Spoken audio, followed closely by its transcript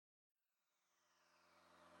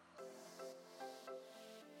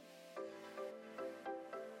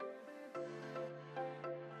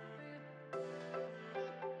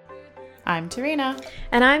I'm Tarina.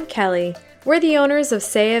 And I'm Kelly. We're the owners of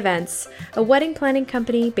Say Events, a wedding planning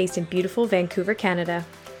company based in beautiful Vancouver, Canada.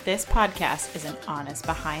 This podcast is an honest,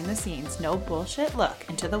 behind-the-scenes, no bullshit look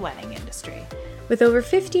into the wedding industry. With over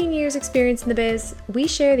 15 years experience in the biz, we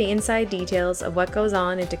share the inside details of what goes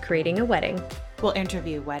on into creating a wedding. We'll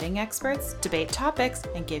interview wedding experts, debate topics,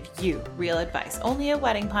 and give you real advice only a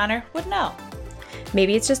wedding planner would know.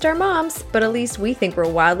 Maybe it's just our moms, but at least we think we're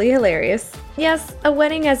wildly hilarious. Yes, a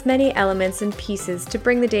wedding has many elements and pieces to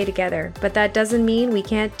bring the day together, but that doesn't mean we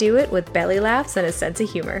can't do it with belly laughs and a sense of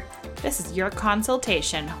humor. This is your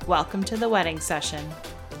consultation. Welcome to the wedding session.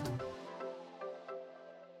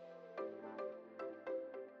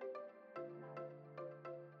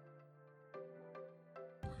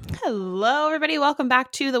 Hello, everybody. Welcome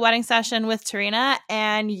back to the wedding session with Tarina.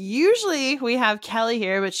 And usually we have Kelly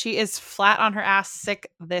here, but she is flat on her ass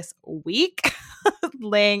sick this week,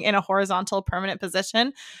 laying in a horizontal permanent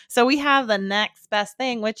position. So we have the next best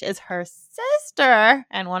thing, which is her sister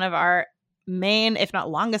and one of our main, if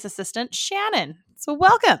not longest assistant, Shannon. So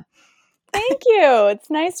welcome. Thank you.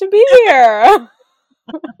 It's nice to be here.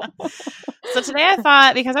 So today I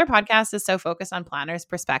thought, because our podcast is so focused on planners'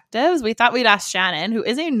 perspectives, we thought we'd ask Shannon, who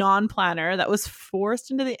is a non-planner that was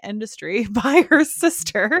forced into the industry by her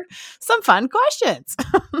sister, some fun questions.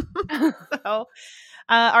 So,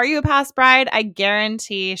 are you a past bride? I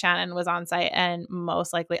guarantee Shannon was on site and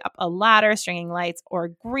most likely up a ladder, stringing lights or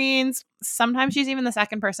greens. Sometimes she's even the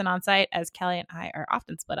second person on site, as Kelly and I are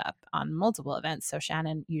often split up on multiple events. So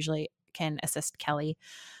Shannon usually can assist Kelly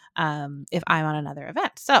if I'm on another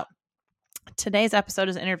event. So today's episode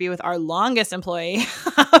is an interview with our longest employee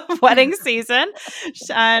of wedding season.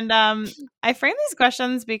 And I frame these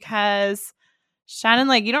questions because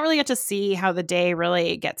Shannon, you don't really get to see how the day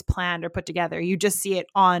really gets planned or put together. You just see it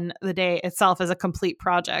on the day itself as a complete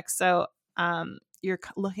project. So you're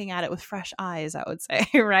looking at it with fresh eyes, I would say,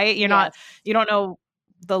 right? You don't know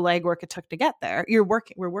the legwork it took to get there.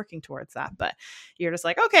 We're working towards that, but you're just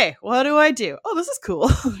like, okay, what do I do? Oh, this is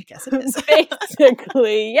cool. I guess it is.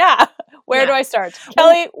 Basically, yeah. Where do I start?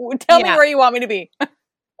 Kelly, tell me where you want me to be.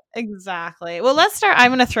 Exactly. Well, let's start.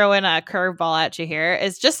 I'm going to throw in a curveball at you here.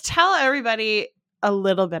 Is just tell everybody a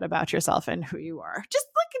little bit about yourself and who you are. Just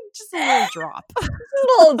a little drop. Just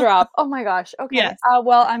a little drop. Oh my gosh. Okay. Yes.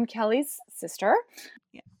 Well, I'm Kelly's sister.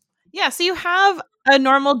 Yeah. So you have a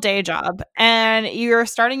normal day job and you're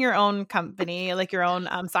starting your own company, like your own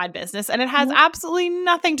side business, and it has absolutely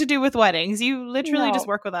nothing to do with weddings. You literally just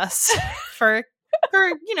work with us for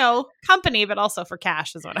company, but also for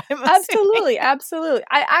cash is what I'm assuming. Absolutely.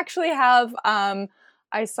 I actually have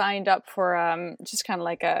I signed up for just kind of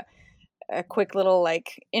like a quick little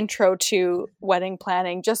intro to wedding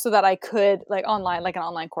planning, just so that I could an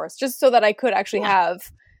online course, just so that I could actually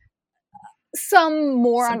have some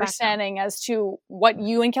understanding as to what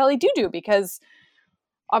you and Kelly do, because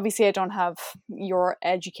obviously I don't have your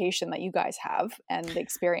education that you guys have and the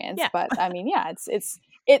experience, but I mean,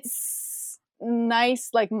 it's nice.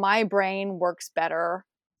 Like, my brain works better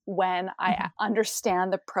when I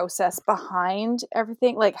understand the process behind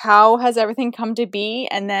everything. Like, how has everything come to be?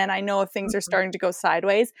 And then I know if things are starting to go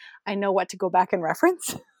sideways, I know what to go back and reference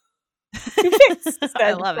to fix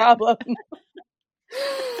that problem.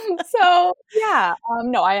 So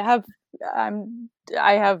no, I have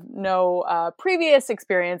no previous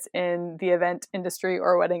experience in the event industry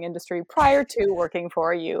or wedding industry prior to working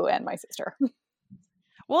for you and my sister.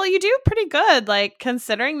 Well, you do pretty good,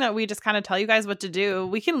 considering that we just kind of tell you guys what to do.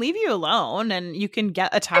 We can leave you alone and you can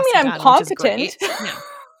get a task done. I'm competent.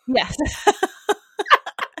 Yes.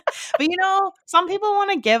 But some people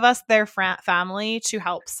want to give us their family to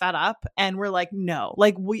help set up, and we're like, no.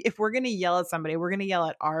 If we're going to yell at somebody, we're going to yell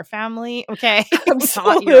at our family, okay?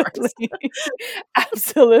 Absolutely.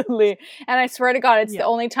 Absolutely. And I swear to God, it's the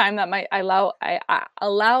only time that I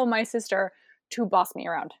allow my sister to boss me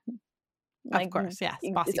around. Of course, yes.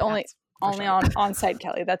 It's only on site,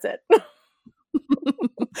 Kelly. That's it.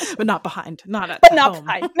 But not behind. Not home.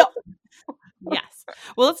 Behind. No. Yes.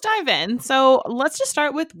 Well, let's dive in. So let's just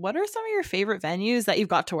start with, what are some of your favorite venues that you've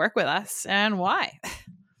got to work with us and why?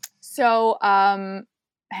 So,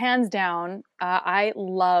 hands down, I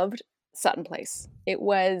loved Sutton Place. It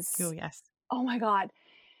was, oh my God.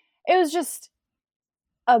 It was just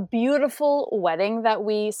a beautiful wedding that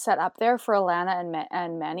we set up there for Alana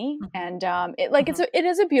and Manny. And it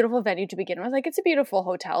is a beautiful venue to begin with. It's a beautiful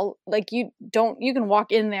hotel. You can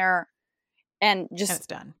walk in there and it's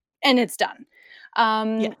done. And it's done.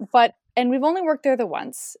 And we've only worked there the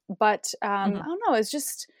once, but I don't know. It's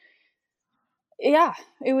just,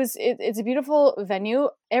 it's a beautiful venue.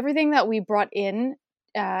 Everything that we brought in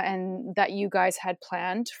and that you guys had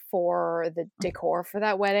planned for the decor for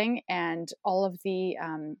that wedding, and all of the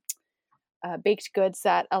baked goods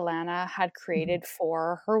that Alana had created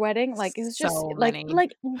for her wedding. Like it was just So like many.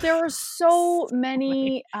 there were so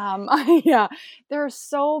many yeah, there are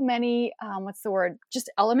so many what's the word? Just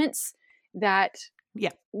elements that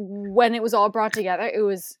when it was all brought together,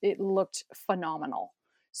 it looked phenomenal.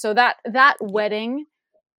 So that wedding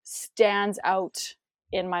stands out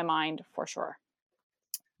in my mind for sure.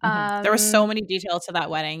 There were so many details to that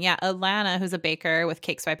wedding. Yeah, Alana, who's a baker with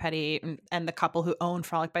Cakes by Petty, and the couple who own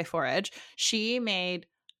Frolic by Forage, she made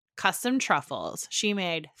custom truffles. She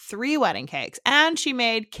made 3 wedding cakes, and she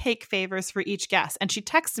made cake favors for each guest. And she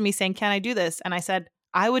texted me saying, "Can I do this?" And I said,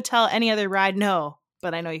 "I would tell any other bride no,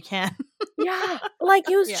 but I know you can." Yeah, like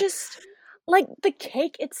it was just like the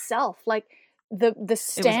cake itself, like the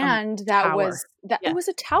stand it was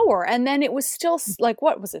a tower, and then it was still like,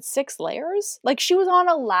 what was it, 6 layers? Like she was on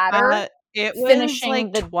a ladder it finishing was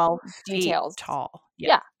like the 12 details feet tall.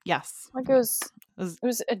 Yeah. Yes. Like it was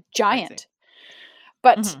a giant crazy.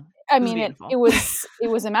 But I mean beautiful. it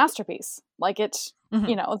was a masterpiece. Like it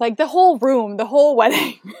you know, like the whole room, the whole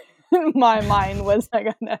wedding in my mind was like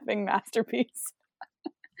an effing masterpiece.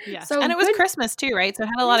 Yes. So and it was Christmas too, right? So it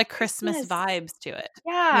had a lot of Christmas vibes to it.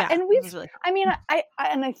 Yeah. And we've really cool. I mean,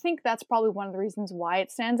 I think that's probably one of the reasons why it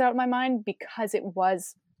stands out in my mind, because it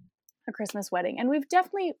was a Christmas wedding. And we've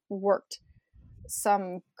definitely worked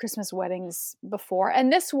some Christmas weddings before.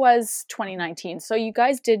 And this was 2019. So you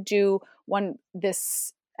guys did do one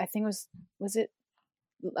I think was it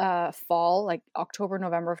fall, like October,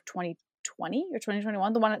 November of 2020 or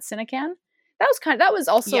 2021, the one at Cinecan? That was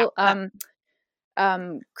also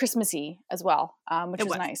Christmassy as well, which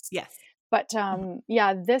was nice. Yes. But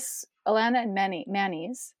this Alana and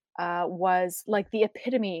Manny's was like the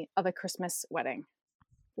epitome of a Christmas wedding.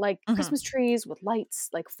 Like Christmas trees with lights,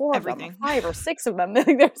 like 4 of them, or 5 or 6 of them.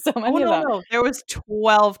 There's so many of them. No. There was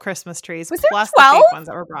 12 Christmas trees plus the fake ones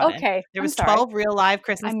that were brought in. There was 12 real live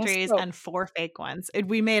Christmas trees and 4 fake ones.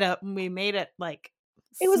 We made it like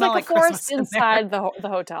it was like a forest inside the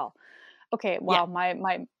hotel. Okay, wow,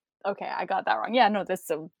 my okay, I got that wrong. Yeah, no, there's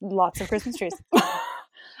lots of Christmas trees.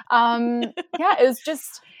 It was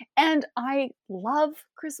just, and I love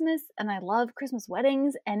Christmas and I love Christmas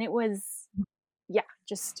weddings, and it was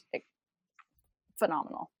just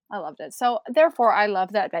phenomenal. I loved it. So therefore I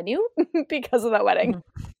love that venue because of that wedding.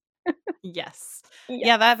 Yes.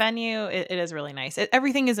 Yeah, that venue, it is really nice.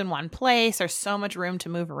 Everything is in one place. There's so much room to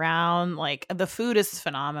move around. Like the food is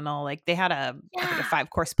phenomenal. Like they had I think a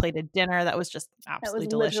 5-course plated dinner that was just absolutely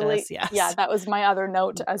delicious. Yes. Yeah, that was my other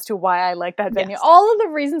note as to why I like that venue. Yes. All of the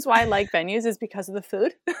reasons why I like venues is because of the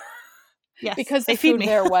food. Yes, because the food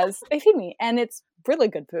there they feed me, and it's really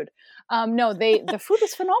good food. The food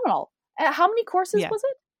was phenomenal. How many courses was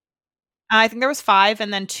it? I think there was 5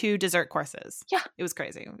 and then 2 dessert courses. Yeah. It was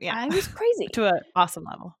crazy. Yeah. It was crazy. To an awesome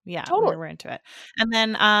level. Yeah. Totally. We were into it. And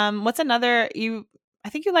then what's another I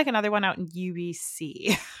think you like another one out in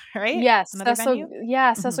UBC, right? Yes.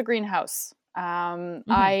 Cecil Greenhouse.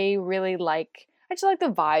 I just like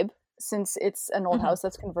the vibe, since it's an old house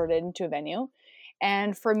that's converted into a venue.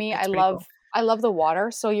 And for me, I love the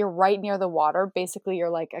water. So you're right near the water. Basically,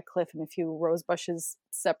 you're like a cliff and a few rose bushes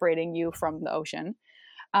separating you from the ocean.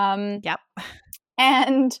 Yep.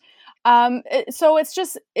 And so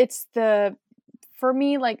for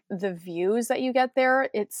me, like the views that you get there,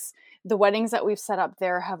 it's the weddings that we've set up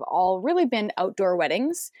there have all really been outdoor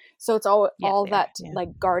weddings. So it's all that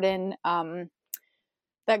like garden,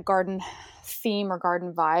 that garden theme or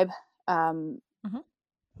garden vibe,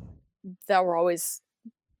 that we're always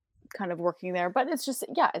kind of working there. But it's just,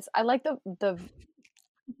 I like the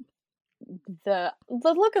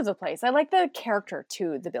look of the place. I like the character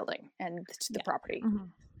to the building and to the property.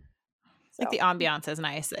 So. Like the ambiance is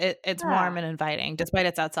nice. It's warm and inviting, despite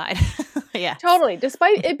it's outside. Yeah, totally.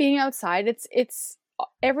 Despite it being outside, it's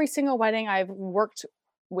every single wedding I've worked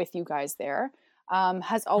with you guys there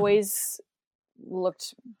has always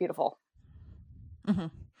looked beautiful.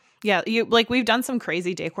 Yeah, we've done some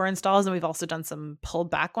crazy decor installs, and we've also done some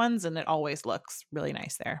pulled back ones, and it always looks really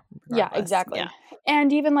nice there. Regardless. Yeah, exactly. Yeah.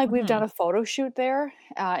 And even we've done a photo shoot there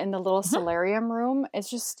in the little solarium room.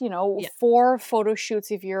 It's just 4 photo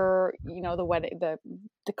shoots if you're the wedding, the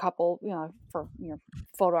couple, for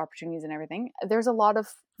photo opportunities and everything. There's a lot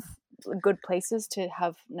of good places to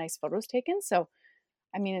have nice photos taken. So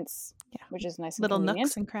I mean, which is nice. Little and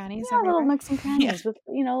nooks and crannies. Yeah, little nooks and crannies with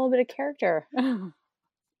a little bit of character.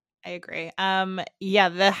 I agree.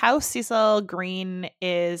 The house Cecil Green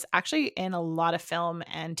is actually in a lot of film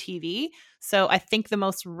and TV. So I think the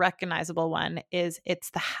most recognizable one is it's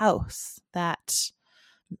the house that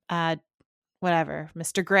whatever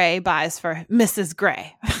Mr. Gray buys for Mrs.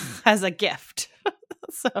 Gray as a gift.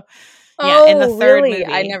 So yeah, in the third really? movie,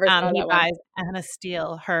 I never saw he that one. buys Anna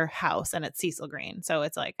Steele her house, and it's Cecil Green. So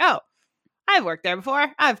it's like, oh, I've worked there before.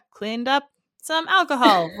 I've cleaned up some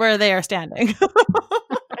alcohol where they are standing.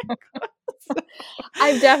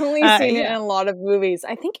 I've definitely seen it yeah. in a lot of movies.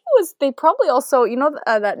 I think it was, they probably also,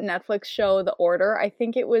 that Netflix show, The Order, I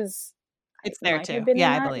think it was, It's it there might too. have been Yeah,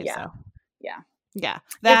 in I that. believe so. Yeah. Yeah.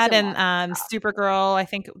 That in and Supergirl, I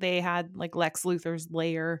think they had like Lex Luthor's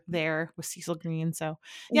lair there with Cecil Green. So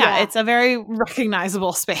yeah, it's a very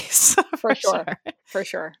recognizable space. For sure. For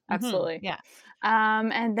sure. Absolutely. Yeah.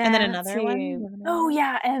 And then another one. Oh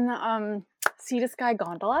yeah, and Sea to Sky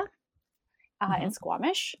Gondola in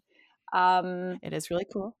Squamish. It is really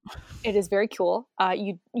cool. It is very cool.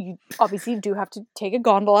 You obviously do have to take a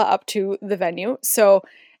gondola up to the venue. So,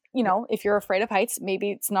 if you're afraid of heights,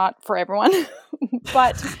 maybe it's not for everyone.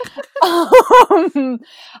 But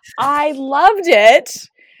I loved it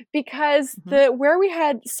because where we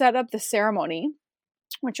had set up the ceremony,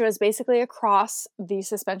 which was basically across the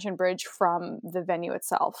suspension bridge from the venue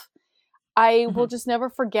itself, I will just never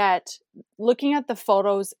forget looking at the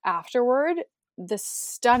photos afterward, the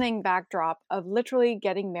stunning backdrop of literally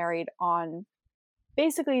getting married on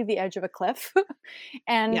basically the edge of a cliff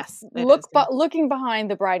and looking behind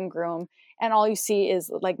the bride and groom, and all you see is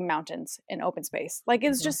like mountains and open space. Like,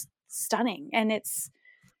 it's just stunning, and it's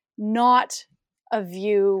not a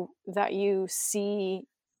view that you see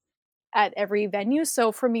at every venue.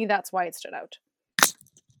 So for me, that's why it stood out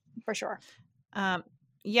for sure.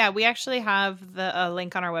 Yeah, we actually have a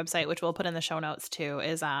link on our website, which we'll put in the show notes too,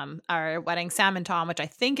 is our wedding, Sam and Tom, which I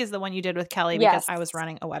think is the one you did with Kelly, because I was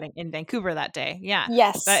running a wedding in Vancouver that day. Yeah.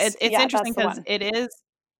 Yes. But it's interesting because it is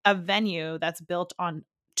a venue that's built on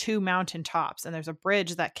 2 mountain tops, and there's a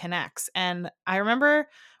bridge that connects. And I remember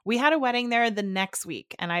we had a wedding there the next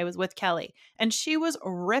week, and I was with Kelly, and she was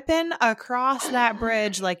ripping across that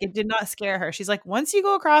bridge like it did not scare her. She's like, once you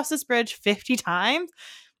go across this bridge 50 times,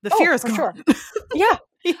 the fear is gone. Sure. Yeah.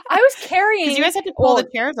 I was carrying, because you guys had to pull the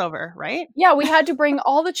chairs over, right? Yeah, we had to bring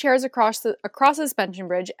all the chairs across the suspension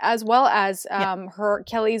bridge, as well as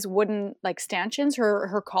Kelly's wooden like stanchions,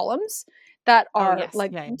 her columns that are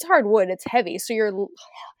it's hard wood, it's heavy, so you're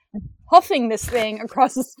huffing this thing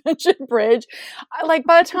across the suspension bridge. By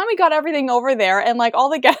the time we got everything over there, and like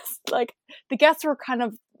all the guests were kind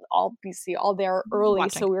of all there early,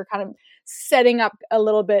 so we were kind of setting up a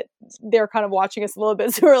little bit. They're kind of watching us a little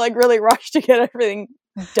bit, so we're like really rushed to get everything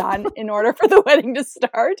done in order for the wedding to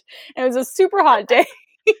start. And it was a super hot day.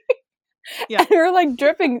 And we were like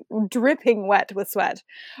dripping wet with sweat.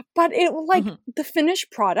 But it the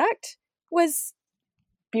finished product was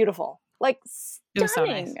beautiful. Like,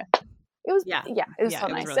 stunning. It was so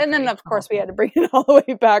nice. Really, and then of course we had to bring it all the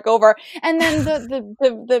way back over. And then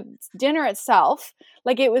the dinner itself,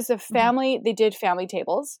 like, it was a family, they did family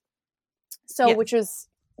tables. So which was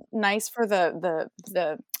nice for the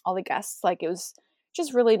all the guests. Like, it was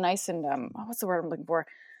just really nice and what's the word I'm looking for?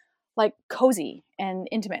 Like, cozy and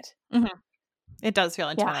intimate. It does feel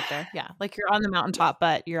intimate up there. Yeah. Like, you're on the mountaintop,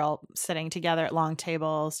 but you're all sitting together at long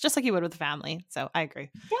tables, just like you would with the family. So I agree.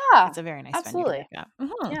 Yeah. It's a very nice absolutely.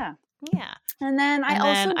 venue. Yeah. Yeah. And then I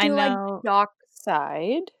also do like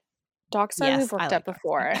Dockside. Dockside we've worked at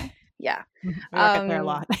before. Yeah. We work up there a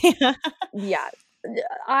lot. Yeah.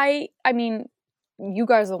 I mean, you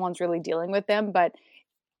guys are the ones really dealing with them, but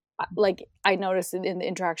like, I noticed in the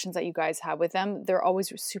interactions that you guys have with them, they're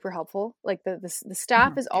always super helpful. Like, the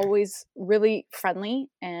staff is always really friendly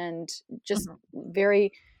and just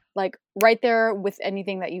very, like, right there with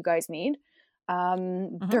anything that you guys need.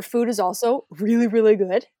 Their food is also really, really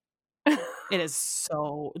good. It is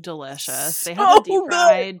so delicious. They have a deep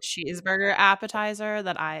fried cheeseburger appetizer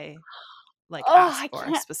that I asked for.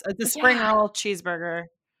 The spring roll cheeseburger.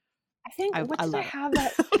 I think what did I have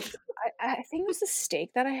that? I think it was the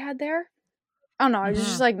steak that I had there. Oh no, I was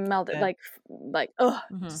just like melted,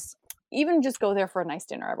 just, even just go there for a nice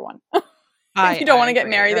dinner, everyone. If you don't want to get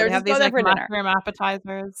married there, just go there for dinner. Mushroom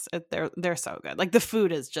appetizers, they're so good. Like, the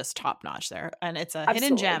food is just top notch there, and it's a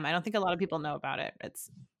hidden gem. I don't think a lot of people know about it. It's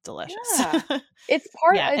delicious. Yeah. It's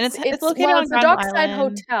part. Yeah, and it's located on the Dockside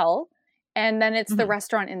Hotel, and then it's the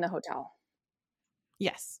restaurant in the hotel.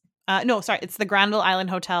 Yes. No, sorry. It's the Granville Island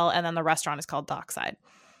Hotel, and then the restaurant is called Dockside.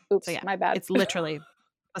 Oops, so, my bad. It's literally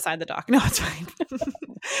beside the dock. No, it's fine.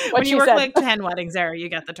 When you work like 10 weddings there, you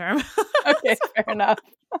get the term. Okay, fair enough.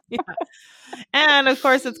 Yeah. And of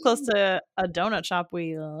course, it's close to a donut shop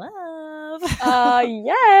we love.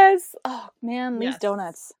 Yes. Oh man, Lee's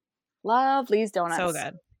Donuts. Love Lee's Donuts. So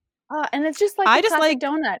good. And it's just like a classic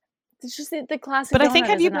donut. It's just the classic. But I think, donut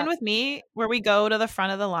have is you enough. been with me where we go to the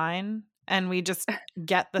front of the line and we just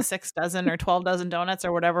get the 6 dozen or 12 dozen donuts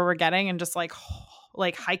or whatever we're getting and just like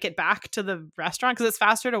hike it back to the restaurant because it's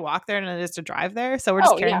faster to walk there than it is to drive there. So we're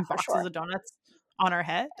just carrying For boxes sure. of donuts on our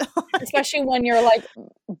head. Especially when you're like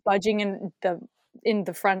budging in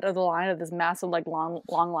the front of the line of this massive like long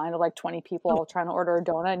line of like 20 people all trying to order a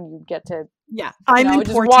donut, and you get to I'm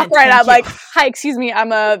just walk right out like, hi, excuse me,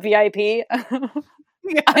 I'm a VIP.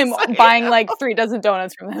 Yes, I'm buying like 3 dozen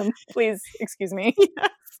donuts from them. Please excuse me. Yes.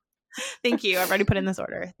 Thank you. I've already put in this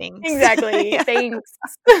order. Thanks. Exactly. Thanks.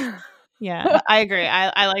 Yeah, I agree.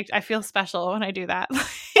 I feel special when I do that.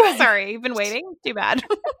 Sorry, you've been waiting. Too bad.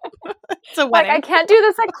 It's a wedding. Like, I can't do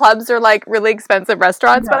this at clubs or like really expensive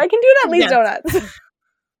restaurants, but I can do it at Lee's Donuts.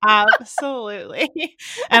 Absolutely.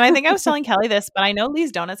 And I think I was telling Kelly this, but I know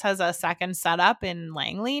Lee's Donuts has a second setup in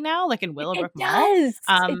Langley now, like in Willowbrook Mall.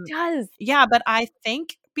 It does. Yeah, but I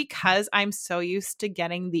think because I'm so used to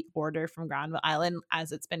getting the order from Granville Island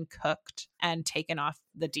as it's been cooked and taken off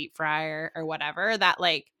the deep fryer or whatever, that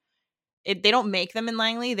like they don't make them in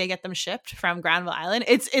Langley. They get them shipped from Granville Island.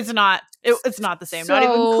 It's not the same. So, not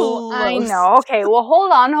even close. I know. Okay, well,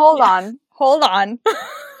 hold on.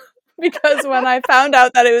 Because when I found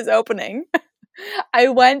out that it was opening, I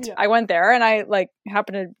went there and I like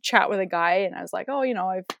happened to chat with a guy and I was like, oh,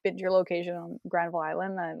 I've been to your location on Granville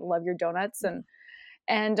Island. I love your donuts.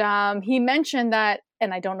 And he mentioned that,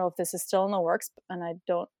 and I don't know if this is still in the works, and I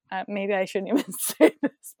don't, maybe I shouldn't even say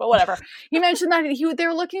this, but whatever. He mentioned that they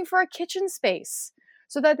were looking for a kitchen space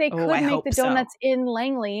so that they could make the donuts in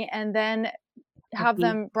Langley and then have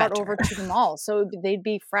them brought over to the mall. So they'd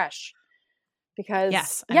be fresh.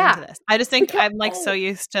 Because I'm into this. I just think I'm like so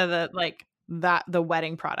used to the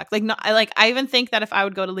wedding product. Like I even think that if I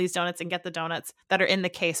would go to Lee's Donuts and get the donuts that are in the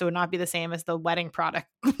case, it would not be the same as the wedding product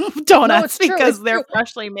donuts because they're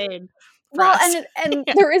freshly made. Well, and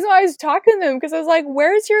the reason why I was talking to them because I was like,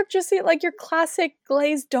 "Where's your classic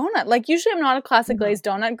glazed donut?" Like usually I'm not a classic glazed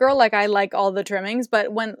donut girl. Like I like all the trimmings,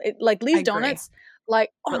 but when Lee's Donuts,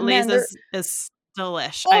 like Lee's is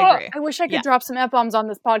delish. Oh, I agree. I wish I could drop some F-bombs on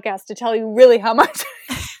this podcast to tell you really how much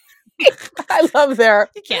I love their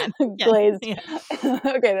glazed. Yeah.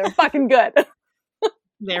 Okay, they're fucking good.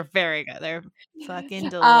 They're very good. They're fucking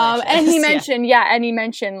delicious. And he mentioned,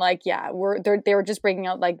 they were just bringing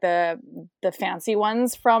out like the fancy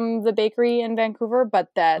ones from the bakery in Vancouver, but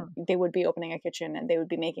that they would be opening a kitchen and they would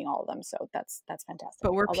be making all of them. So that's fantastic.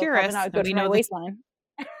 But we're purists. Not good for my waistline.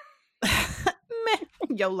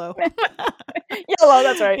 YOLO. YOLO,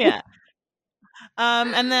 that's right. Yeah.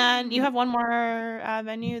 And then you have one more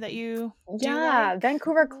venue that you do, right?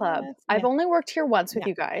 Vancouver Club. I've only worked here once with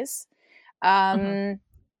you guys.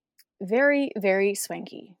 Very, very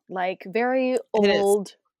swanky. Like very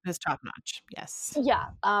old. It's top notch. Yes. Yeah.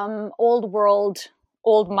 Old world,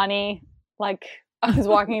 old money. Like I was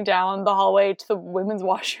walking down the hallway to the women's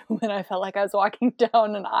washroom and I felt like I was walking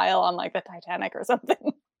down an aisle on like the Titanic or something.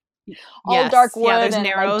 All dark wood and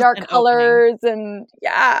like dark colors and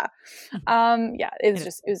it's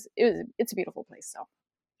a beautiful place.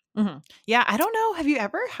 So yeah, I don't know. Have you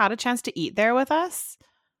ever had a chance to eat there with us?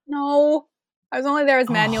 No, I was only there as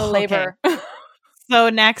manual labor. Okay. So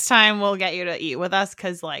next time we'll get you to eat with us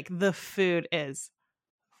because like the food is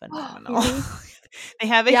phenomenal. They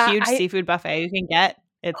have a huge seafood buffet you can get.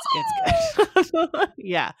 It's good.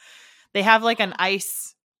 Yeah, they have like an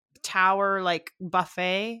ice tower like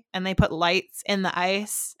buffet and they put lights in the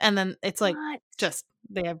ice and then it's like just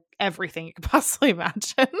they have everything you could possibly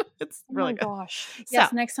imagine. It's really good. Gosh.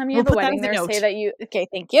 Yes, next time you have a wedding there, say that you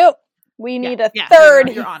thank you. We need a third.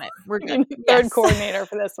 You're on it. We're good. Third coordinator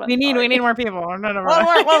for this one. We need more people. One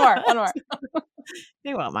more.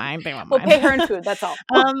 They won't mind. We'll pay her in food, that's all.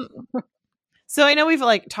 So I know we've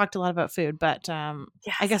like talked a lot about food, but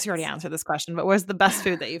I guess you already answered this question, but where's the best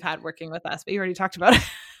food that you've had working with us? But you already talked about it.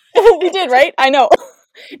 We did, right? I know.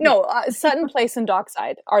 No, Sutton Place and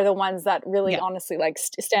Dockside are the ones that really honestly like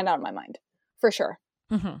stand out in my mind for sure.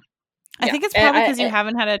 I think it's probably because you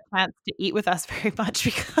haven't had a chance to eat with us very much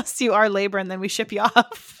because you are labor and then we ship you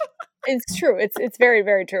off. It's true. It's very,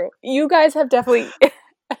 very true. You guys have definitely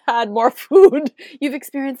had more food. You've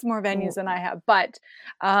experienced more venues than I have. But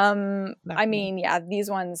I mean, these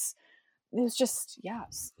ones, it was just, it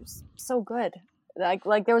was so good.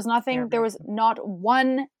 Like there was nothing, there was not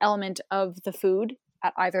one element of the food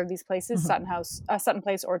at either of these places, Sutton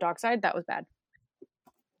Place or Dockside, that was bad.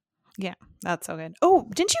 Yeah, that's so good. Oh,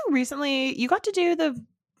 didn't you recently, you got to do the,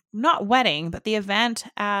 not wedding, but the event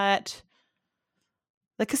at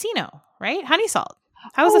the casino, right? Honey Salt.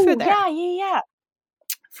 How was the food there? Yeah.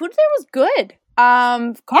 Food there was good.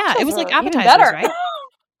 It was like appetizers, right?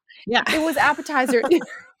 Yeah. It was appetizer.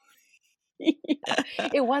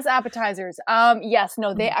 It was appetizers. Yes,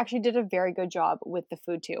 no, they actually did a very good job with the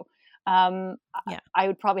food too. Yeah. I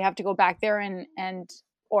would probably have to go back there and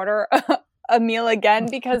order a meal again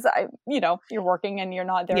because you're working and you're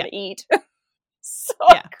not there Yeah. to eat. So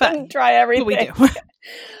Yeah, I couldn't try everything. we do.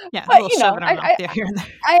 Yeah, a But, little shove in our mouth here and there.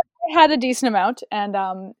 I had a decent amount, and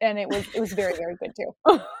it was very, very good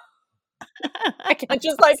too. I can't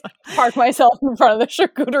just like park myself in front of the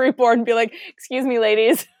charcuterie board and be like, "Excuse me,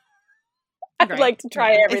 ladies, I'd like to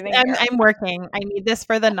try everything." I'm working. I need this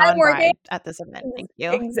for the non-bride at this event. Thank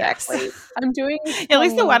you. Exactly. Yes. I'm doing. At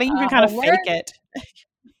least the wedding, you can kind of homework. fake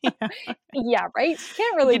it. Yeah, right.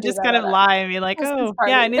 Can't really You do just that kind of at a lie and be like, Christmas "Oh,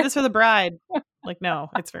 party. yeah, I need this for the bride." Like, no,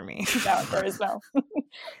 it's for me. No, there is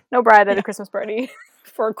no bride at a Christmas party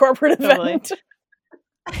for a corporate event.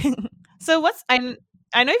 So I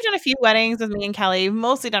know you've done a few weddings with me and Kelly. You've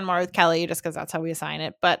mostly done more with Kelly just because that's how we assign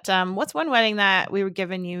it. But what's one wedding that we were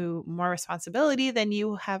giving you more responsibility than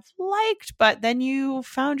you have liked, but then you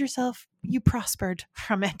found yourself, you prospered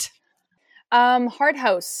from it? Hard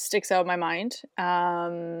House sticks out in my mind.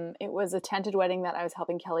 It was a tented wedding that I was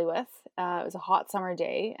helping Kelly with. It was a hot summer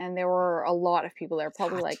day, and there were a lot of people there.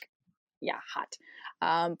 Probably hot.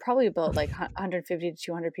 Probably about like 150 to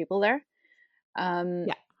 200 people there.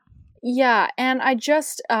 Yeah, and I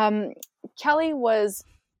just Kelly was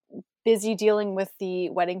busy dealing with the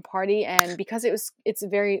wedding party, and because it's a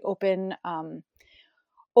very open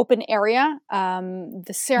area.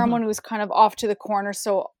 The ceremony was kind of off to the corner,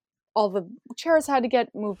 so all the chairs had to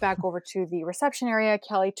get moved back over to the reception area.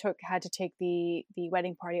 Kelly had to take the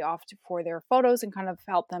wedding party off for their photos and kind of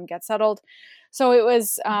help them get settled. So it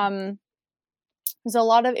was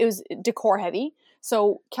decor heavy.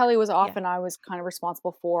 So Kelly was off, and I was kind of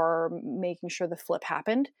responsible for making sure the flip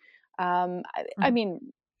happened. I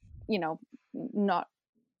mean, not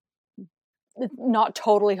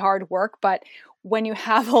totally hard work, but when you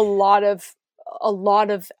have a lot of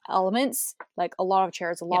elements, like a lot of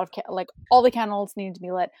chairs, a lot of like all the candles needed to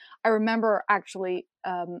be lit. I remember actually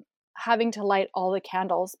having to light all the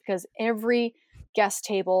candles because every guest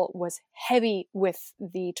table was heavy with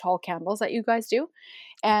the tall candles that you guys do,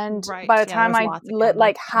 and by the time I lit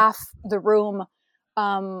like half the room,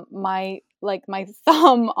 my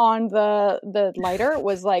thumb on the lighter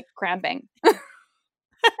was like cramping.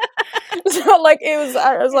 So like I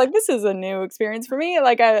was like, this is a new experience for me.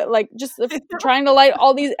 Like I just trying to light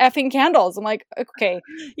all these effing candles. I'm like, okay,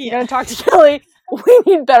 you're gonna talk to Kelly. We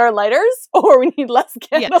need better lighters, or we need less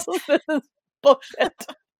candles. Yes. This is bullshit.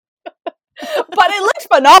 But it looked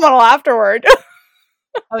phenomenal afterward.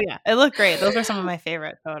 Oh yeah, it looked great. Those are some of my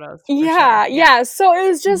favorite photos. Yeah. So it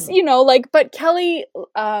was just but Kelly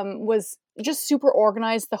was just super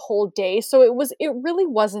organized the whole day. So it really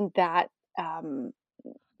wasn't that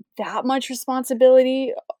much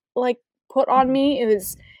responsibility like put on me.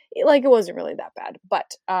 It wasn't really that bad,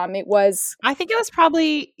 but it was. I think it was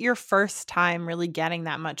probably your first time really getting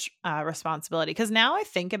that much responsibility, because now I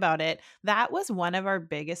think about it, that was one of our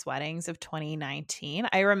biggest weddings of 2019.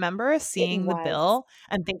 I remember seeing the bill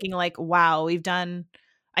and thinking like, wow,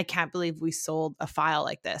 I can't believe we sold a file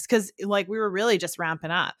like this, because like we were really just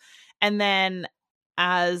ramping up. And then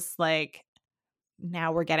as like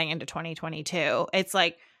now we're getting into 2022, it's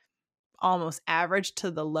like almost average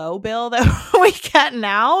to the low bill that we get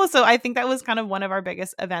now. So I think that was kind of one of our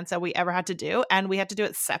biggest events that we ever had to do, and we had to do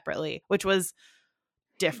it separately, which was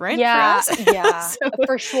different for us. Yeah, so,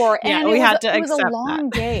 for sure. And we had to accept it was a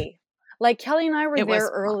long day. Like Kelly and I were there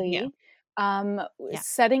early,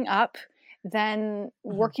 setting up, then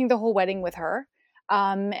working the whole wedding with her,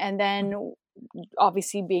 and then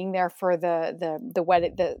obviously being there for the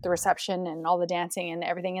wedding, the reception and all the dancing and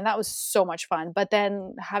everything, and that was so much fun. But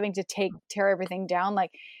then having to tear everything down,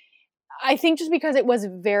 like I think just because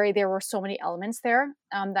there were so many elements there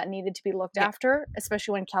that needed to be looked after,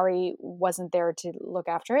 especially when Kelly wasn't there to look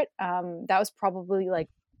after it. That was probably like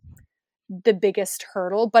the biggest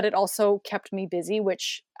hurdle, but it also kept me busy,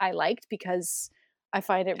 which I liked, because I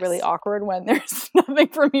find it really awkward when there's nothing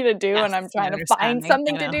for me to do and I'm trying to find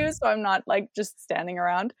something to do. So I'm not like just standing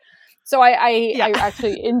around. So I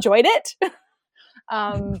actually enjoyed it.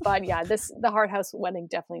 But yeah, the Hard House wedding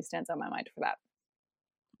definitely stands out in my mind for that.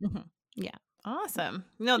 Mm-hmm. Yeah. Awesome.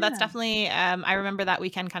 No, that's definitely, I remember that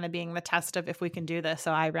weekend kind of being the test of if we can do this.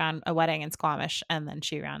 So I ran a wedding in Squamish, and then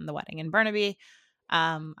she ran the wedding in Burnaby.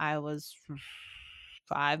 I was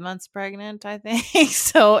 5 months pregnant, I think.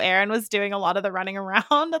 So Aaron was doing a lot of the running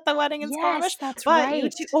around at the wedding in Squamish. That's right.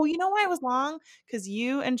 You know why it was long? Because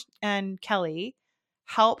you and Kelly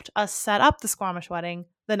helped us set up the Squamish wedding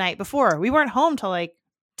the night before. We weren't home till like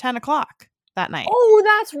 10 o'clock. that night. Oh,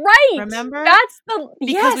 that's right. Remember? That's the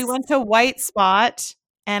Because we went to White Spot,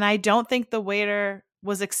 and I don't think the waiter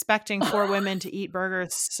was expecting 4 women to eat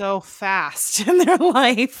burgers so fast in their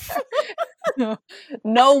life.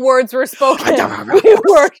 No words were spoken. We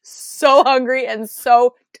were so hungry and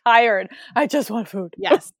so tired. I just want food.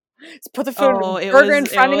 Yes. Just put the burger in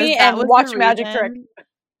front of me and watch magic trick.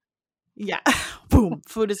 Yeah. Boom.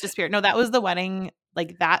 Food has disappeared. No, that was the wedding,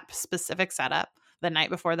 like that specific setup the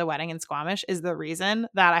night before the wedding in Squamish is the reason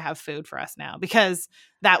that I have food for us now, because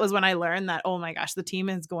that was when I learned that, oh my gosh, the team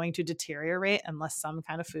is going to deteriorate unless some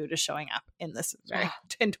kind of food is showing up in this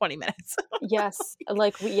in 20 minutes. Yes.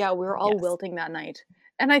 Like we were all wilting that night.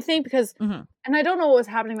 And I think because, and I don't know what was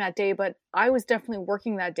happening that day, but I was definitely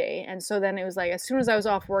working that day. And so then it was like, as soon as I was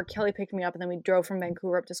off work, Kelly picked me up and then we drove from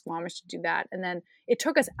Vancouver up to Squamish to do that. And then it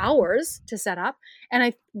took us hours to set up.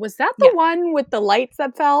 And was that the one with the lights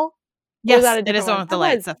that fell? Yes, it is the one with the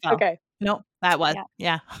lights that fell. Okay. No, that was.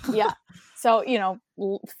 Yeah. So,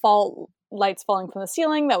 lights falling from the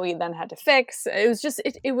ceiling that we then had to fix. It was just,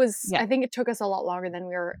 it was, I think it took us a lot longer than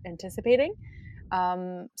we were anticipating.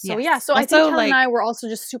 So also, I think Kelly and I were also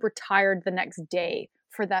just super tired the next day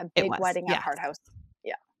for that big wedding at Hard House.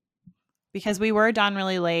 Yeah. Because we were done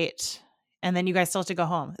really late and then you guys still have to go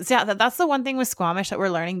home. So yeah, that's the one thing with Squamish that we're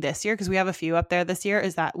learning this year, because we have a few up there this year,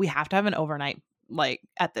 is that we have to have an overnight, like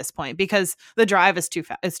at this point, because the drive is too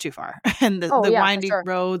far and the windy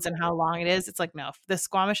roads and how long it is. It's like, no, the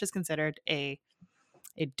Squamish is considered a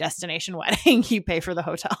destination wedding. You pay for the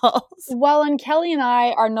hotels. Well, and Kelly and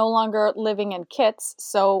I are no longer living in Kits,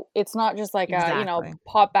 so it's not just like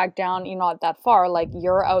pop back down. You're not that far. Like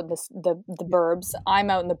you're out in the burbs.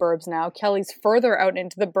 I'm out in the burbs now. Kelly's further out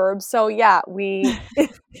into the burbs. So yeah,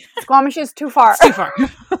 Squamish is too far. It's too far.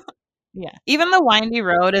 Yeah, even the windy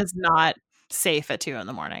road is not safe at 2 a.m.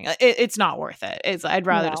 It's not worth it. I'd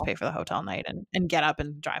rather just pay for the hotel night and get up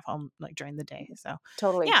and drive home like during the day. So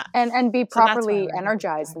totally, yeah, and be properly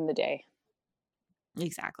energized in the day.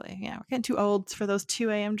 Exactly. Yeah, we're getting too old for those 2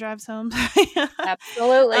 a.m. drives home.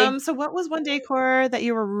 Absolutely. So what was one decor that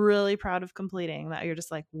you were really proud of completing that you're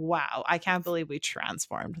just like, wow, I can't believe we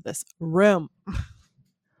transformed this room?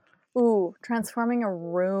 Ooh, transforming a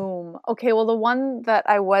room. Okay, well, the one that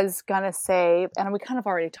I was going to say, and we kind of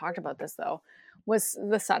already talked about this, though, was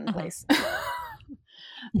the Sutton place.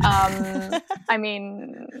 I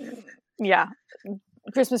mean, yeah.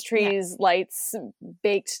 Christmas trees, lights,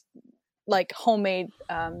 baked, like, homemade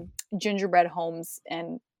gingerbread homes,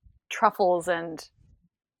 and truffles, and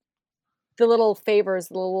the little favors,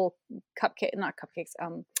 the little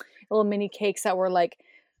little mini cakes that were, like,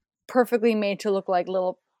 perfectly made to look like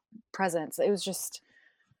little presents. It was just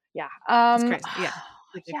it's crazy.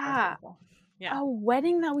 A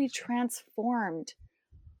wedding that we transformed.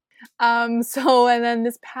 So and then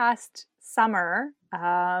this past summer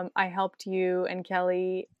I helped you and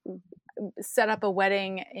Kelly set up a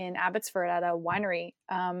wedding in Abbotsford at a winery.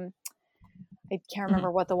 I can't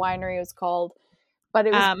remember what the winery was called, but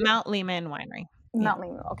it was Mount Lehman Winery. Mount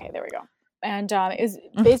Lehman. Okay, there we go. And it was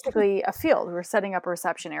basically a field. We were setting up a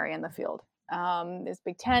reception area in the field. This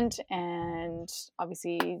big tent and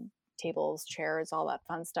obviously tables, chairs, all that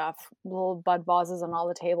fun stuff, little bud vases on all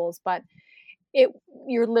the tables. But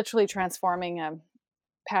you're literally transforming a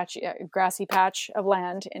grassy patch of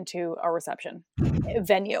land into a reception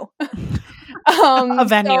venue. A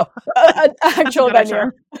venue. An actual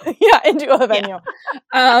venue. Yeah, into a venue.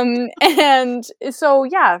 Yeah. And so,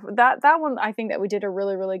 that one I think that we did a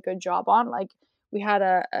really, really good job on. Like we had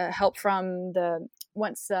a help from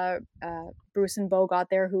once Bruce and Bo got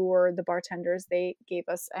there, who were the bartenders, they gave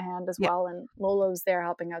us a hand as well, and Lolo's there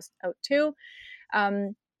helping us out too.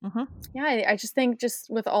 I just think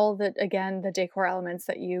with all the decor elements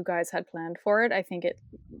that you guys had planned for it, I think it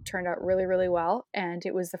turned out really, really well, and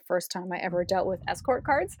it was the first time I ever dealt with escort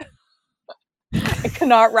cards. I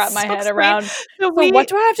cannot wrap my head around. So what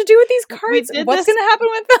do I have to do with these cards? What's going to happen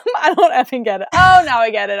with them? I don't effing get it. Oh, now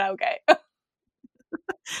I get it. Okay.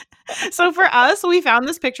 So for us, we found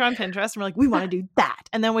this picture on Pinterest and we're like, we want to do that.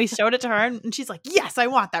 And then we showed it to her and she's like, yes, I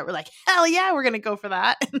want that. We're like, hell yeah, we're going to go for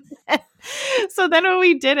that. So then when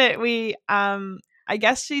we did it, we, I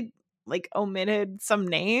guess she like omitted some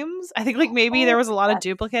names. I think like maybe there was a lot of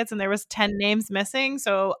duplicates and there was 10 names missing.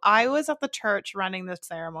 So I was at the church running the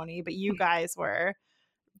ceremony, but you guys were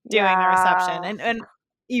doing the reception and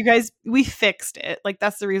you guys, we fixed it. Like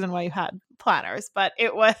that's the reason why you had planners, but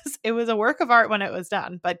it was a work of art when it was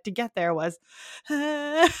done, but to get there was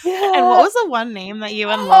and what was the one name that you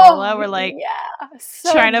and Lola were like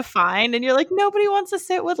trying to find, and you're like, nobody wants to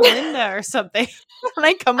sit with Linda or something. And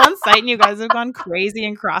I come on site and you guys have gone crazy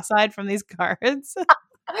and cross-eyed from these cards.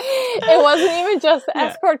 It wasn't even just the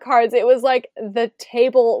escort cards. It was like the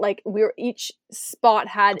table, like each spot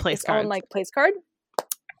had its own like place card.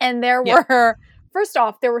 And there were, first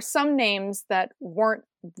off, there were some names that weren't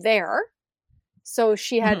there. So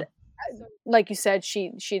she had, like you said,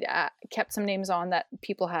 she'd kept some names on that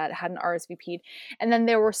people hadn't RSVP'd. And then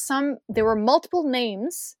there were multiple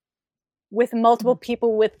names with multiple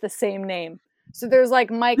people with the same name. So there's like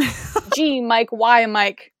Mike G, Mike Y,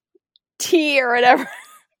 Mike T or whatever.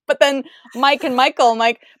 But then Mike and Michael,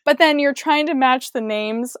 Mike, but then you're trying to match the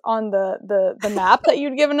names on the map that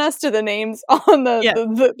you'd given us to the names on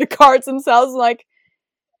the cards themselves. Like,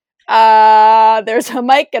 there's a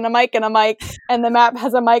Mike and a Mike and a Mike, and the map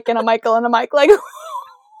has a Mike and a Michael and a Mike. Like,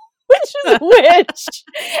 which is which?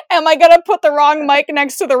 Am I gonna put the wrong Mike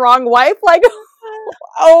next to the wrong wife? Like,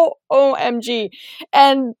 OMG.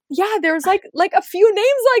 And yeah, there's like a few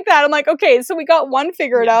names like that. I'm like, okay, so we got one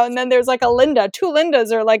figured out, and then there's like a Linda, two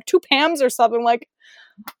Lindas, or like two Pams or something. Like,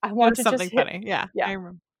 I want to something just funny. Yeah, I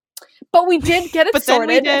remember. But we did get it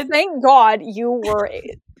sorted. Thank God you were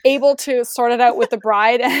able to sort it out with the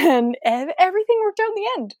bride, and everything worked out in the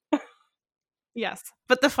end. Yes.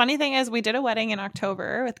 But the funny thing is, we did a wedding in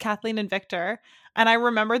October with Kathleen and Victor, and I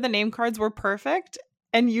remember the name cards were perfect.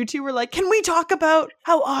 And you two were like, can we talk about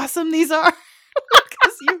how awesome these are?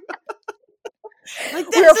 Because you like,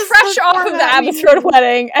 we were fresh off of the Abbotsford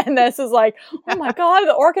wedding, and this is like, oh my God,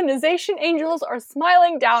 the organization angels are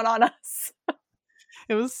smiling down on us.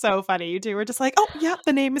 It was so funny. You two were just like, oh, yeah,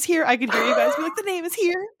 the name is here. I could hear you guys be like, the name is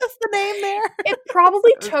here. That's the name there. It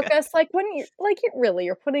probably took us, like, when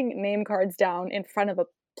you're putting name cards down in front of a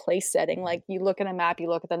place setting, like you look at a map, you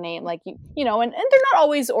look at the name, like you know, and they're not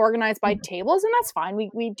always organized by tables, and that's fine.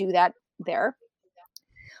 We do that there,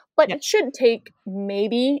 but it should take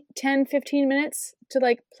maybe 10-15 minutes to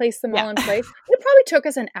like place them all in place. It probably took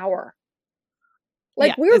us an hour.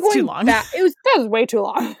 Like we were going too long. That was way too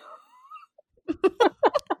long.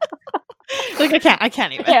 Like I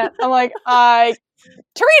can't even. I'm like, Tarina,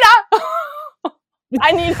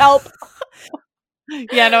 I need help.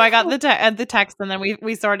 Yeah, no, I got the text, and then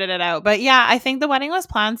we sorted it out. But yeah, I think the wedding was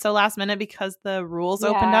planned so last minute because the rules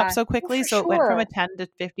opened up so quickly. So it went from a 10 to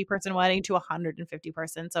 50 person wedding to 150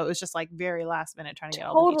 person. So it was just like very last minute trying to get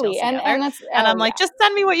all the details together. And I'm like, just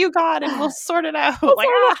send me what you got, and we'll sort it out.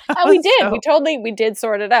 And we did. We did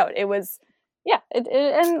sort it out. It was. Yeah,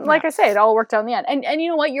 and like I say, it all worked out in the end. And you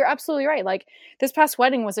know what? You're absolutely right. Like this past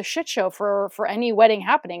wedding was a shit show for any wedding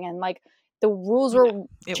happening, and like the rules were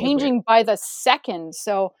changing by the second.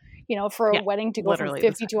 So you know, for a wedding to go from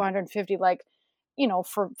 50 to 150, like you know,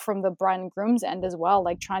 from the bride and groom's end as well,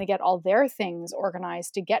 like trying to get all their things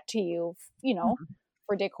organized to get to you, you know,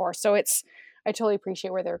 for decor. So I totally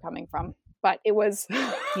appreciate where they're coming from, but it was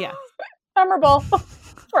memorable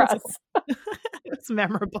for us. It's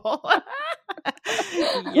memorable.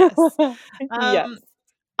 Yes. Yes.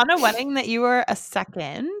 On a wedding that you were a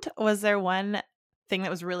second, was there one thing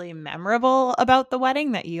that was really memorable about the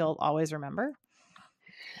wedding that you'll always remember?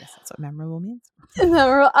 I guess that's what memorable means.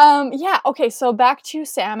 Yeah. Okay. So back to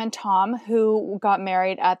Sam and Tom, who got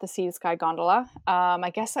married at the Sea to Sky Gondola.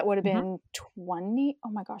 I guess that would have been 20. Oh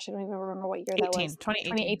my gosh, I don't even remember what year that was.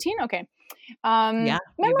 2018. Okay.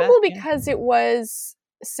 Memorable because it was.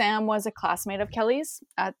 Sam was a classmate of Kelly's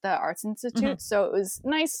at the Arts Institute, so it was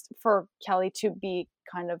nice for Kelly to be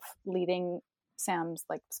kind of leading Sam's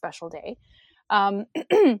like special day.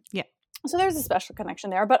 So there's a special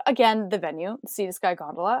connection there. But again, the venue, Sea to Sky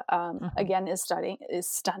Gondola, again is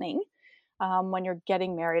stunning when you're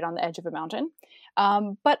getting married on the edge of a mountain.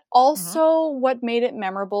 But also, what made it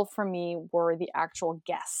memorable for me were the actual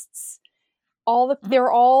guests. There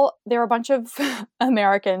are a bunch of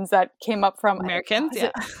Americans that came up from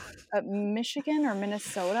Michigan or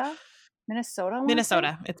Minnesota.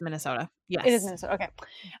 Minnesota. It's Minnesota. Yes, it is Minnesota. Okay,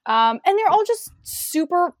 and they're all just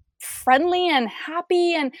super friendly and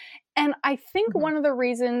happy, and I think one of the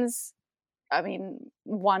reasons,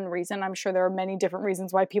 one reason, I'm sure there are many different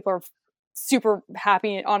reasons why people are super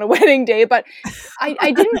happy on a wedding day, but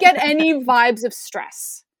I didn't get any vibes of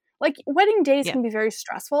stress. Like wedding days can be very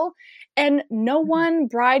stressful, and no one,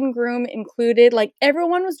 bride and groom included, like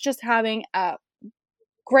everyone was just having a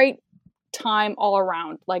great time all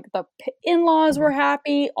around. Like the in-laws were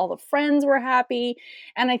happy, all the friends were happy,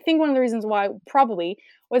 and I think one of the reasons why probably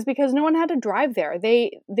was because no one had to drive there.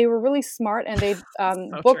 They were really smart, and they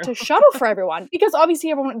booked a shuttle for everyone, because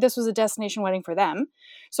obviously this was a destination wedding for them,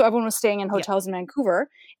 so everyone was staying in hotels in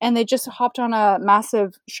Vancouver, and they just hopped on a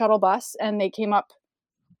massive shuttle bus and they came up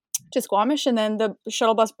to Squamish, and then the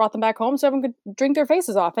shuttle bus brought them back home so everyone could drink their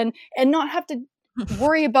faces off and not have to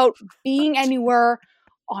worry about being anywhere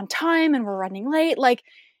on time and we're running late. Like,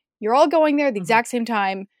 you're all going there at the exact same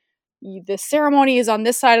time. The ceremony is on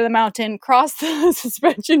this side of the mountain. Cross the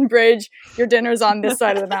suspension bridge. Your dinner's on this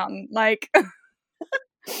side of the mountain. Like,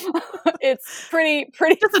 it's pretty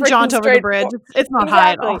just a jaunt over the bridge. It's not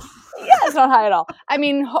high at all. Yeah, it's not high at all. I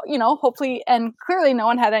mean, hopefully, and clearly no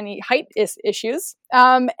one had any height issues.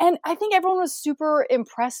 And I think everyone was super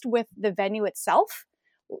impressed with the venue itself,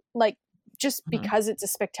 like, just because it's a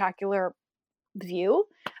spectacular view.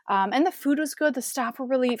 And the food was good. The staff were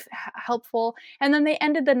really helpful. And then they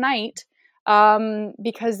ended the night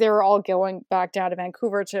because they were all going back down to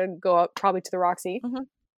Vancouver to go up probably to the Roxy.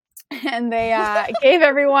 And they gave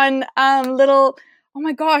everyone little, oh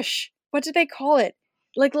my gosh, what did they call it?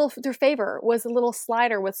 Like, their favor was a little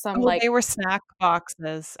slider with some they were snack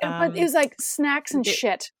boxes. But it was like snacks and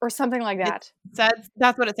shit or something like that.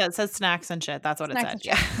 That's what it said. It says snacks and shit. That's what snacks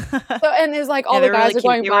it said. Yeah. So, and it was like all the guys really are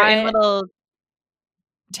going by. They were in little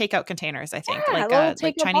takeout containers, I think. Yeah,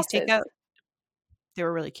 like Chinese boxes. Takeout. They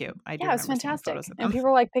were really cute. I do. Yeah, it was fantastic. Of them. And people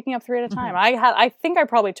were like picking up 3 at a time. I think I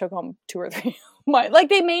probably took home 2 or 3. Like,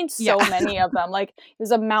 they made so many of them. Like,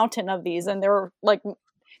 there's a mountain of these, and there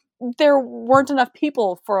weren't enough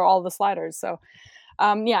people for all the sliders. So,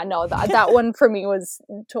 that one for me was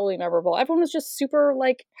totally memorable. Everyone was just super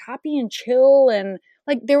like happy and chill, and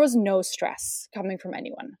like there was no stress coming from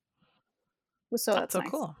anyone. That's so nice.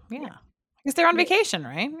 Cool. Yeah. Because they're on vacation,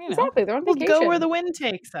 right? Exactly, they're on vacation. We'll go where the wind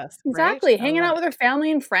takes us. Exactly, right? hanging out with their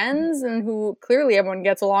family and friends, and who clearly everyone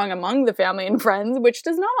gets along among the family and friends, which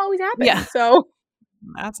does not always happen. Yeah. So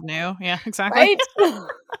that's new. Yeah, exactly. Right?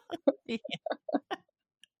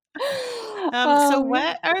 So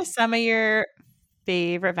what are some of your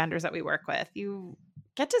favorite vendors that we work with? You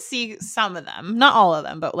get to see some of them, not all of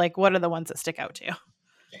them, but like, what are the ones that stick out to you?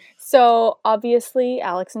 So obviously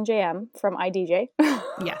Alex and JM from IDJ.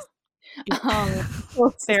 Yes.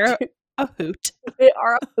 They're a hoot. They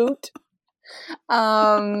are a hoot.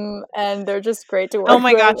 And they're just great to work with. Oh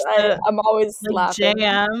my gosh. I'm always laughing.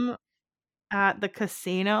 JM at the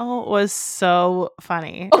casino was so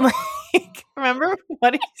funny. Like, remember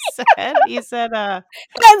what he said? He said, hands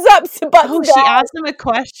up, buttons she down. asked him a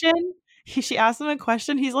question. She asked him a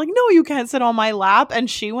question. He's like, no, you can't sit on my lap. And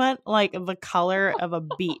she went like the color of a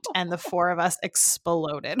beet, and the 4 of us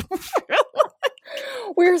exploded.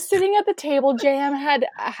 We were sitting at the table. JM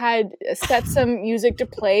had set some music to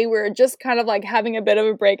play. We were just kind of like having a bit of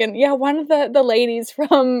a break. And one of the ladies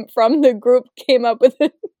from the group came up with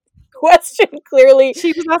a question clearly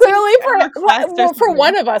for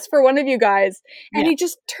one of us, for one of you guys. And he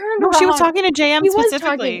just turned around. She was talking to JM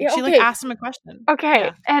specifically. She like asked him a question.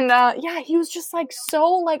 Okay. Yeah. And he was just like so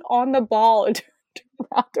like on the ball.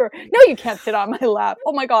 No, you can't sit on my lap.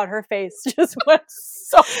 Oh my god, her face just went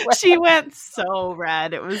so red. She went so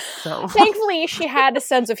red. It was so Thankfully she had a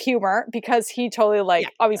sense of humor, because he totally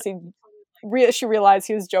obviously she realized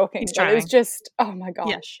he was joking. But it was just, oh my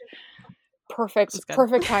gosh. Perfect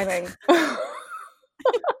timing.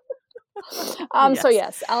 So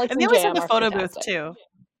yes, Alex and they always have the photo fantastic. booth too.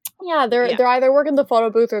 Yeah, they're either working the photo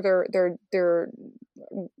booth or they're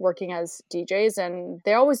working as DJs, and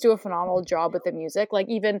they always do a phenomenal job with the music. Like,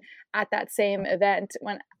 even at that same event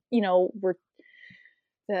when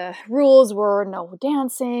the rules were no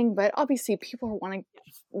dancing, but obviously people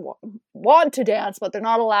want to dance, but they're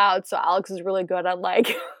not allowed. So Alex is really good at like,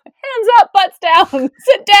 hands up, butts down,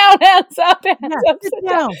 sit down, hands up, sit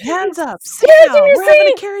down, hands up, sit down. We're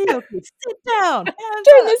having a karaoke. Sit down,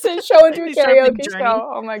 turn this show into a karaoke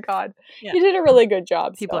show. Oh my god, he did a really good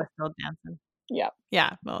job. People are still dancing.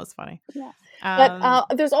 Yeah, well, it's funny. Yeah, but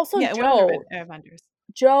there's also Joe.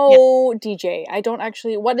 Joe DJ. I don't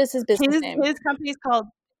actually. What is his business name? His company's called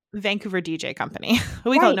Vancouver DJ Company.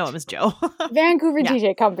 We call know him as Joe. Vancouver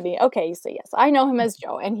DJ Company. Okay, so yes, I know him as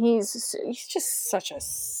Joe, and he's just such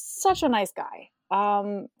a nice guy.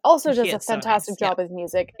 Also does a fantastic job with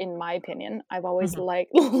music, in my opinion. I've always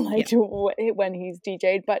liked when he's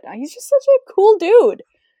DJ'd, but he's just such a cool dude.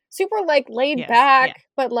 Super like laid back,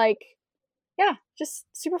 but like, just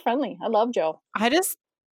super friendly. I love Joe.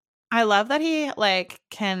 I love that he like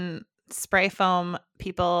can spray foam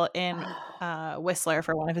people in Whistler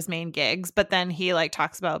for one of his main gigs, but then he like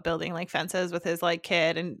talks about building like fences with his like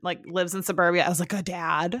kid and like lives in suburbia. I was like, a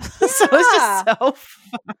dad. So it's just so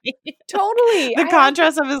funny. Totally. The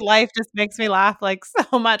contrast of his life just makes me laugh like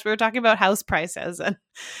so much. We were talking about house prices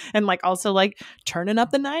and like also like turning up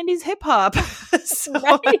the 90s hip hop at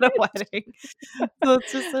a wedding. So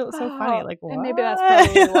it's just so funny. Like, what? And maybe that's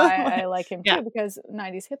probably why I like him too, because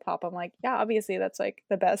 90s hip hop, I'm like, obviously that's like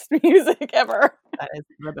the best music ever. That is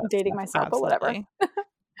the best. Dating myself, but whatever.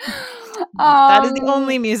 That is the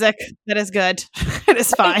only music that is good. It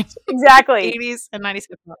is fine. Exactly. 80s and 90s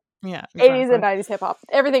hip hop. Yeah. 80s and 90s hip hop.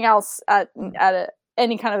 Everything else at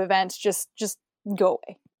any kind of event, just go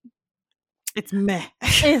away. It's meh.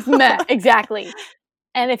 It's meh. Exactly.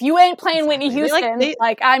 And if you ain't playing Whitney Houston,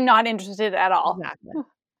 I'm not interested at all. Exactly.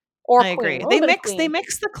 Or I Queen. agree. They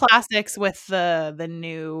mix the classics with the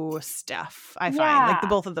new stuff. I find like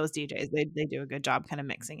both of those DJs, they do a good job kind of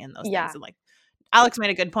mixing in those things. And like Alex made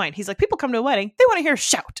a good point. He's like, people come to a wedding, they want to hear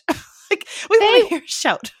shout. Like we want to hear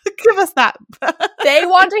shout. Give us that. They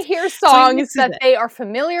want to hear songs that they are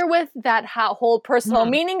familiar with, that hold personal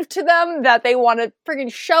meaning to them, that they want to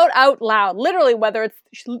freaking shout out loud. Literally, whether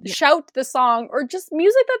it's shout the song or just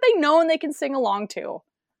music that they know and they can sing along to.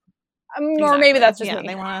 Or maybe that's just me.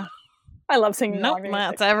 They want to. I love singing along.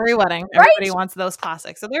 That's every wedding. Right? Everybody wants those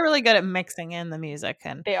classics. So they're really good at mixing in the music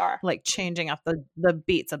and they are like changing up the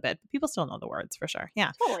beats a bit. People still know the words for sure.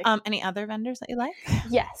 Yeah. Totally. Any other vendors that you like?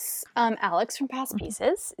 Yes. Alex from Past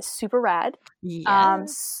Pieces is super rad.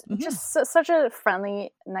 Yes. Just such a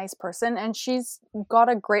friendly, nice person. And she's got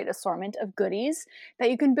a great assortment of goodies that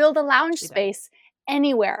you can build a lounge space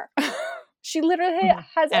anywhere. She literally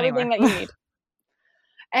has everything that you need.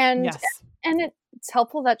 And it's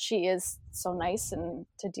helpful that she is so nice and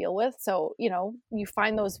to deal with. So, you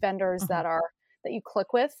find those vendors that you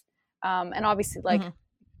click with. And obviously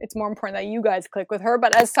it's more important that you guys click with her,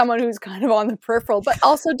 but as someone who's kind of on the peripheral, but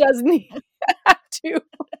also does need to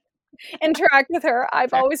interact with her,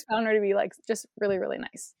 I've always found her to be like, just really, really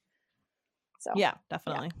nice. So yeah,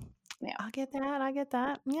 definitely. Yeah. I get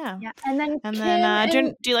that. Yeah. And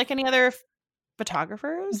then do you like any other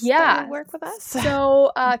photographers that work with us?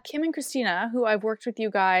 So Kim and Christina, who I've worked with you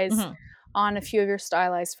guys on a few of your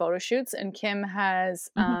stylized photo shoots, and Kim has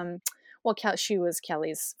she was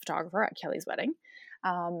Kelly's photographer at Kelly's wedding,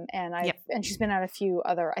 and she's been at a few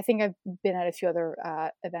other, I think I've been at a few other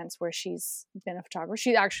events where she's been a photographer.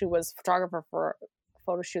 She actually was a photographer for a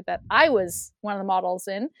photo shoot that I was one of the models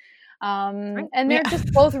in, and they're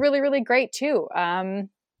just both really, really great too.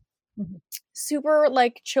 Super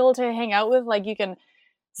like chill to hang out with. Like you can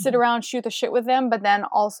sit around, shoot the shit with them, but then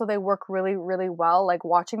also they work really, really well. Like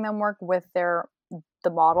watching them work with the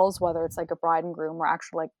models, whether it's like a bride and groom or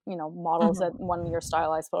actually like, models at one of your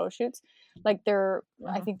stylized photo shoots. Like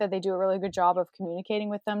I think that they do a really good job of communicating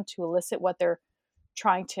with them to elicit what they're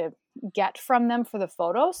trying to get from them for the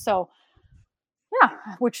photo. So yeah,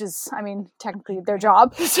 which is, I mean, technically their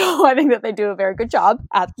job. So I think that they do a very good job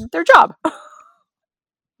at their job.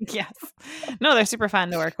 Yes. No, they're super fun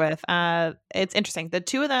to work with. It's interesting. The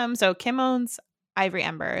two of them, so Kim owns Ivory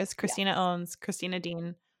Embers. Christina owns Christina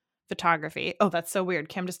Dean Photography. Oh, that's so weird.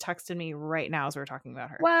 Kim just texted me right now as we were talking about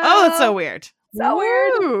her. Wow. Oh, that's so weird. So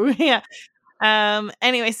weird. Yeah.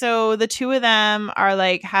 Anyway, so the two of them are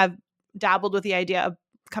like, have dabbled with the idea of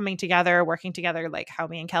coming together, working together, like how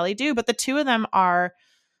me and Kelly do. But the two of them are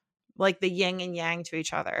like the yin and yang to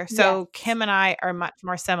each other. So Kim and I are much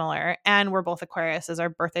more similar, and we're both Aquariuses. Our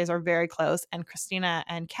birthdays are very close, and Christina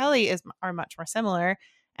and Kelly are much more similar,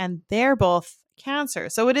 and they're both Cancer.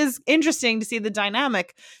 So it is interesting to see the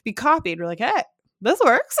dynamic be copied. We're like, hey, this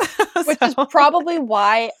works. Which is probably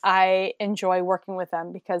why I enjoy working with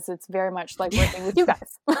them, because it's very much like working with you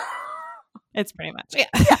guys. It's pretty much,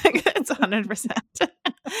 it's 100%.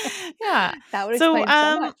 Yeah. That would explain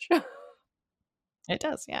so much. It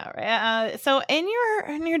does, yeah. Right. So in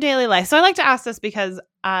your daily life, so I like to ask this because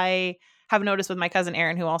I have noticed with my cousin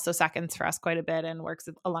Erin, who also seconds for us quite a bit and works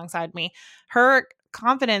alongside me, her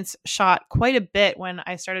confidence shot quite a bit when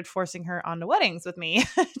I started forcing her onto weddings with me,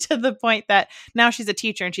 to the point that now she's a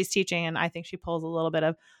teacher and she's teaching, and I think she pulls a little bit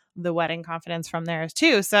of the wedding confidence from there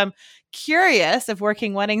too. So I'm curious if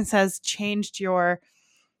working weddings has changed your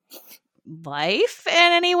life in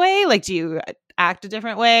any way. Like, do you act a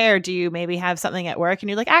different way, or do you maybe have something at work and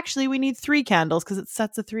you're like, actually we need 3 candles because it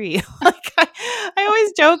sets a 3? Like I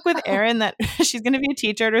always joke with Erin that she's going to be a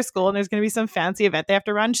teacher at her school and there's going to be some fancy event they have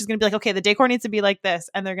to run. She's going to be like, okay, the decor needs to be like this,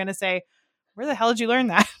 and they're going to say, where the hell did you learn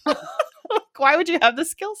that? Why would you have the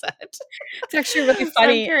skill set? It's actually really funny. So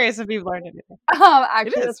I'm curious if you've learned anything.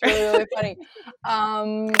 Actually, that's really, really funny.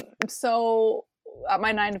 So at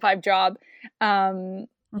my 9-to-5 job,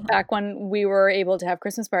 back when we were able to have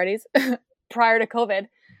Christmas parties prior to COVID,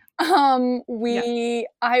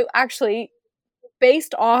 I actually,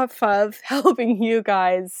 based off of helping you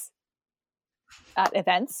guys at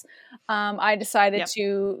events, I decided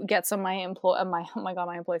to get some of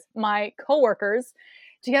my coworkers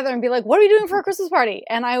together and be like, what are we doing for a Christmas party?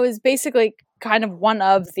 And I was basically kind of one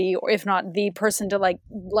of the, or if not the person to like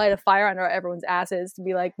light a fire under everyone's asses to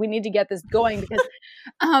be like, we need to get this going because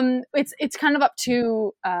it's kind of up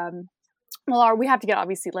to well, we have to get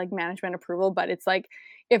obviously like management approval, but it's like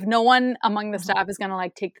if no one among the staff is gonna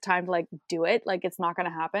like take the time to like do it, like it's not gonna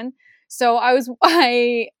happen. So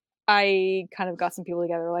I kind of got some people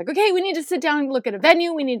together like, okay, we need to sit down and look at a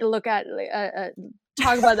venue. We need to look at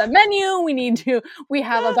talk about the menu. We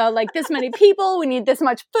have about like this many people. We need this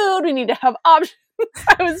much food. We need to have options.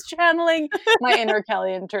 I was channeling my inner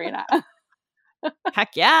Kelly and Tarina.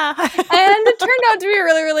 Heck yeah. And it turned out to be a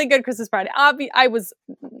really, really good Christmas party. I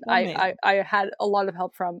had a lot of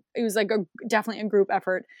help from, it was like definitely a group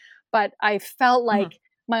effort, but I felt like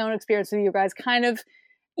my own experience with you guys kind of,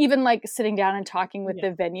 even like sitting down and talking with the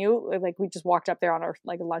venue, like we just walked up there on our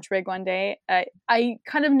like lunch break one day. I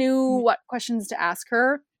kind of knew what questions to ask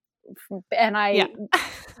her, and I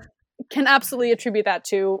can absolutely attribute that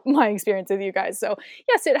to my experience with you guys. So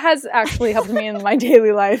yes, it has actually helped me in my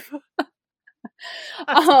daily life.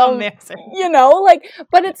 Amazing. You know, like,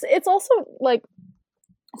 but it's also like,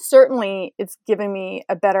 certainly it's given me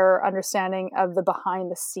a better understanding of the behind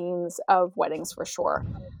the scenes of weddings for sure.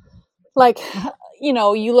 Like, you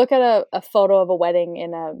know, you look at a photo of a wedding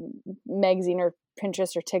in a magazine or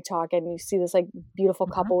Pinterest or TikTok, and you see this like beautiful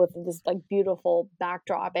couple with this like beautiful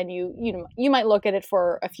backdrop, and you might look at it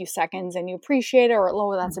for a few seconds and you appreciate it, or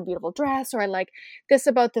oh, that's a beautiful dress, or I like this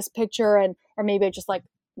about this picture, and or maybe I just like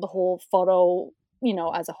the whole photo, you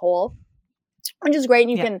know, as a whole, which is great.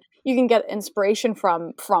 And you can get inspiration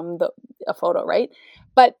from a photo, right?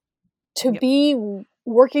 But to be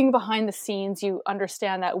working behind the scenes, you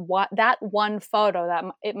understand that that one photo that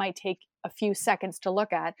it might take a few seconds to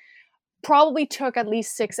look at probably took at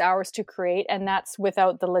least 6 hours to create, and that's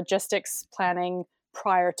without the logistics planning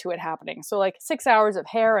prior to it happening. So like 6 hours of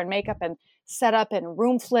hair and makeup and setup and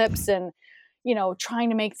room flips and, you know, trying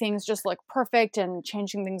to make things just look perfect and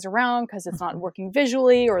changing things around because it's not working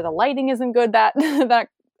visually or the lighting isn't good that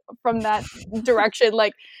from that direction.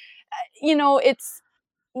 Like, you know, it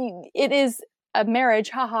is a marriage,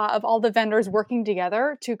 of all the vendors working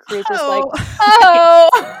together to create this like,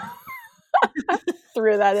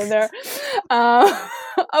 threw that in there,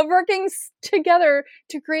 of working together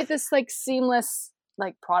to create this like seamless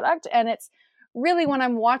like product. And it's really when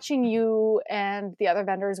I'm watching you and the other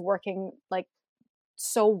vendors working like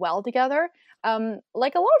so well together,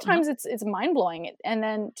 like a lot of times it's mind blowing. And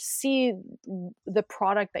then to see the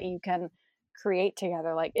product that you can create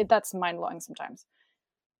together, like that's mind blowing sometimes.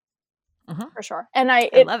 For sure. And I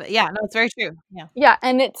love it. Yeah, no, it's very true. Yeah.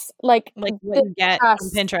 And it's like what you get from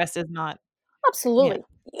Pinterest is not. Absolutely.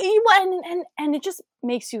 And it just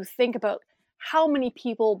makes you think about how many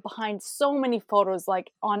people behind so many photos, like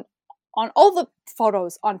on all the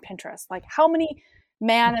photos on Pinterest, like how many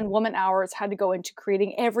man and woman hours had to go into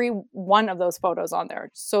creating every one of those photos on there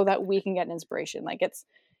so that we can get an inspiration. Like it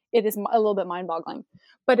is a little bit mind boggling,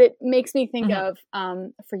 but it makes me think of,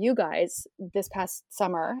 for you guys this past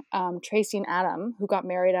summer, Tracy and Adam, who got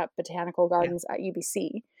married at Botanical Gardens at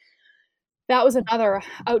UBC. That was another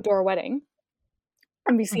outdoor wedding.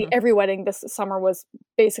 NBC, every wedding this summer was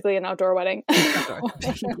basically an outdoor wedding.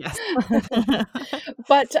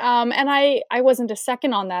 But and I wasn't a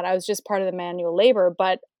second on that. I was just part of the manual labor.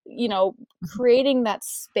 But you know, creating that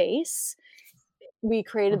space, we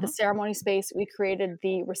created the ceremony space. We created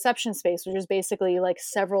the reception space, which is basically like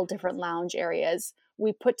several different lounge areas.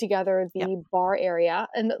 We put together the bar area,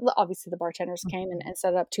 and obviously the bartenders came and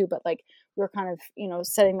set it up too, but like we were kind of, you know,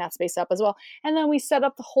 setting that space up as well. And then we set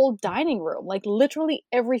up the whole dining room, like literally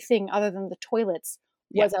everything other than the toilets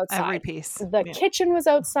was outside. Every piece. The kitchen was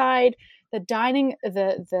outside. The dining,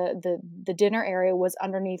 the dinner area was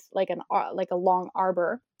underneath like a long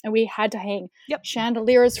arbor, and we had to hang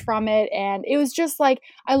chandeliers from it. And it was just like,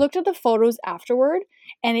 I looked at the photos afterward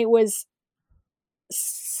and it was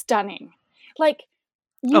stunning. Like,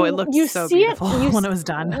 it looked so beautiful when it was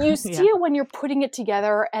done. You see it when you're putting it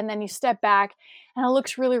together, and then you step back and it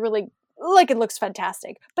looks really, really, like it looks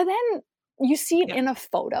fantastic. But then you see it in a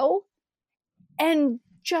photo, and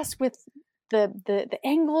just with the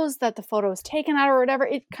angles that the photo is taken at or whatever,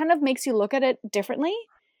 it kind of makes you look at it differently.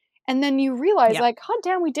 And then you realize like, oh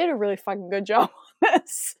damn, we did a really fucking good job on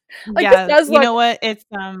this. Like, this does look, you know what? It's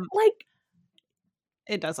like,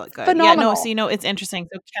 it does look good. Phenomenal. Yeah, no, so you know, it's interesting.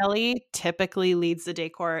 So Kelly typically leads the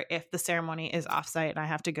decor if the ceremony is offsite and I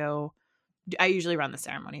have to go. I usually run the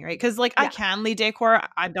ceremony, right? Because like I can lead decor.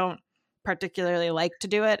 I don't particularly like to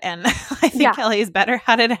do it, and I think Kelly's better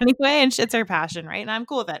at it anyway, and it's her passion, right? And I'm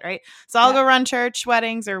cool with it, right? So I'll go run church,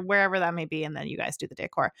 weddings, or wherever that may be, and then you guys do the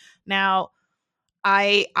decor. Now,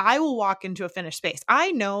 I will walk into a finished space.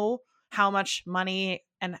 I know how much money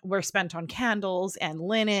and were spent on candles and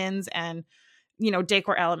linens and,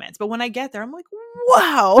 decor elements. But when I get there, I'm like,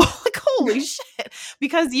 wow, like, holy shit.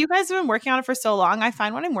 Because you guys have been working on it for so long. I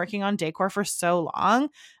find when I'm working on decor for so long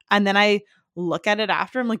and then I look at it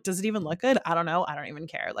after, I'm like, does it even look good? I don't know. I don't even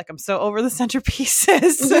care. Like, I'm so over the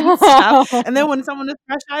centerpieces and stuff. And then when someone with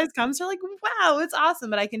fresh eyes comes, they're like, wow, it's awesome.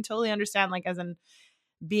 But I can totally understand, like, as in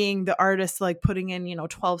being the artist, like putting in,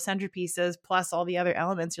 12 centerpieces plus all the other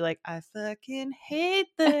elements, you're like, I fucking hate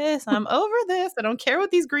this. I'm over this. I don't care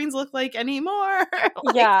what these greens look like anymore.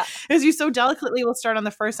 Like, Yeah. because you so delicately will start on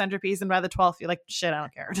the first centerpiece and by the 12th, you're like, shit, I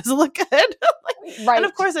don't care. Does it look good? Like, Right. And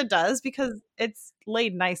of course it does because it's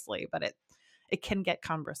laid nicely, but it can get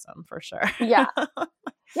cumbersome for sure. Yeah.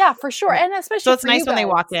 Yeah, for sure. And especially so it's for nice you when they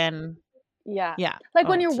guys. walk in. Yeah. Yeah. Like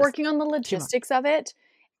when Oh, you're it's just working on the logistics of it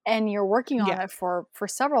and you're working on Yeah. it for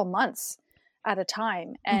several months at a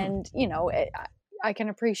time. And, I can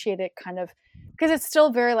appreciate it kind of because it's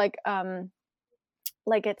still very like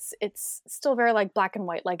it's still very like black and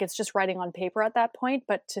white. Like it's just writing on paper at that point,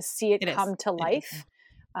 but to see it It is. come to It is, life,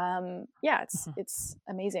 it's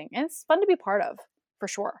amazing. And it's fun to be part of. For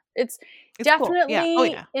sure. It's It's cool. definitely Yeah. Oh,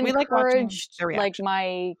 yeah. We like watching encouraged their like reaction.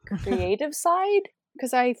 my creative side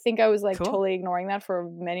because I think I was like Cool. totally ignoring that for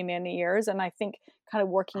many, many years. And I think kind of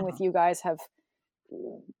working with you guys have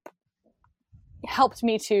helped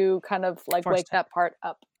me to kind of like Forced wake it. that part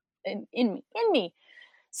up in me.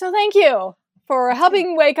 So thank you for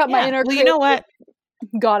helping wake up my Yeah. inner Well, you know what?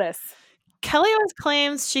 goddess. Kelly always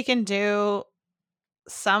claims she can do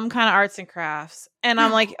some kind of arts and crafts. And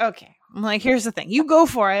I'm like, okay. I'm like, here's the thing. You go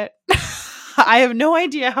for it. I have no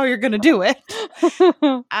idea how you're going to do it.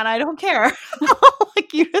 And I don't care.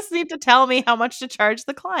 Like, you just need to tell me how much to charge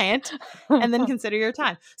the client and then consider your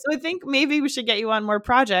time. So I think maybe we should get you on more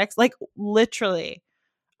projects. Like, literally,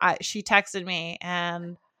 she texted me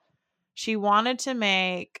and she wanted to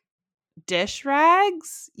make dish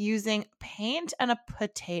rags using paint and a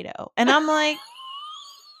potato. And I'm like,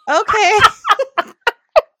 okay.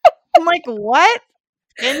 I'm like, what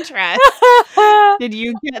interest did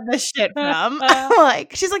you get this shit from?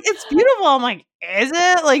 Like, she's like, it's beautiful. I'm like, is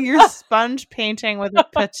it? Like, you're sponge painting with a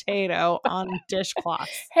potato on dishcloth.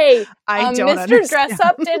 Hey, I don't Mr. understand. Dress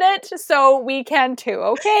Up did it, so we can too,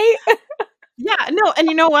 okay? Yeah, no, and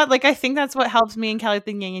you know what? Like, I think that's what helps me and Kelly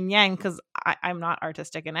think yin and yang because I'm not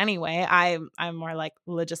artistic in any way. I'm more like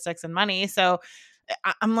logistics and money. So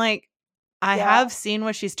I'm like, I have seen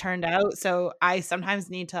what she's turned out, so I sometimes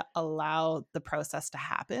need to allow the process to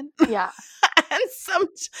happen. Yeah. And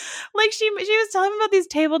like she was telling me about these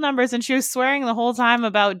table numbers and she was swearing the whole time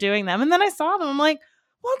about doing them. And then I saw them. I'm like,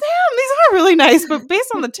 well, damn, these are really nice. But based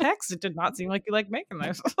on the text, it did not seem like you like making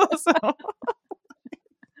those. So,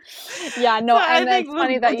 yeah, no, so and it's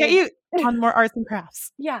funny that we'll get you on more arts and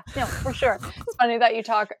crafts. Yeah, no, for sure. It's funny that you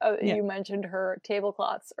talk. Yeah. You mentioned her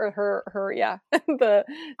tablecloths or her. Yeah, the.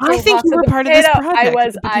 I think you were part of this project. I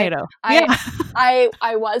was. The potato.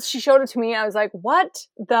 I was. She showed it to me. I was like, "What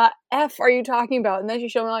the f are you talking about?" And then she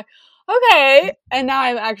showed me like, "Okay." And now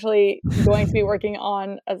I'm actually going to be working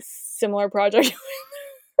on a similar project.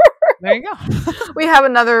 There you go. We have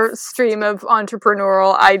another stream of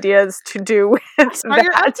entrepreneurial ideas to do with Start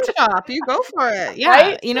your art shop. You go for it. Yeah.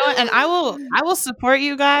 Right? You know what? And I will support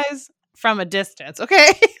you guys from a distance. Okay.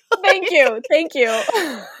 Thank you.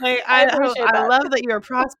 Like, I appreciate I that. love that you are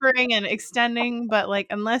prospering and extending, but like,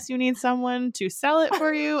 unless you need someone to sell it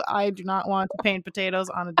for you, I do not want to paint potatoes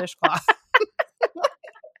on a dishcloth.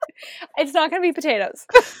 It's not going to be potatoes.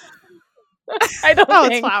 I don't Oh,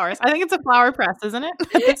 think. it's flowers. I think it's a flower press, isn't it?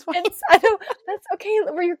 At this point? I don't. That's okay.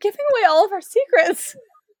 You're giving away all of our secrets.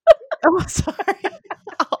 Oh, sorry.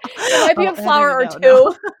 It might be a flower or two.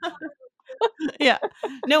 No. Yeah.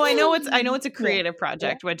 No, I know it's a creative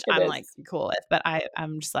project, which I'm is. like cool with, but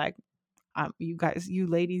I'm just like, you guys, you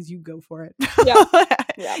ladies, you go for it. Yeah.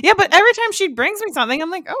 Yeah, but every time she brings me something, I'm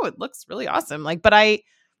like, oh, it looks really awesome. Like, but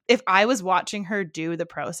if I was watching her do the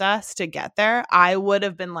process to get there, I would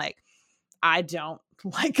have been like, I don't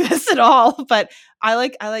like this at all, but I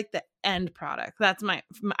like the end product.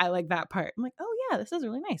 I like that part. I'm like, oh yeah, this is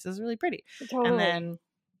really nice. This is really pretty. Totally. And then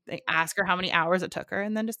they ask her how many hours it took her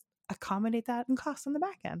and then just accommodate that in costs on the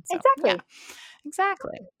back end. So,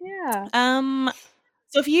 Exactly. Yeah.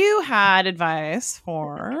 So if you had advice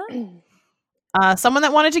for someone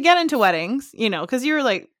that wanted to get into weddings, because you were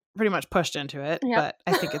like pretty much pushed into it, but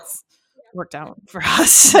I think it's worked out for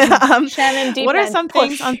us. Shannon, deep what are end, some push.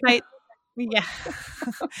 things on site? Yeah.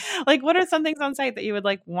 Like, what are some things on site that you would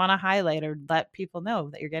like want to highlight or let people know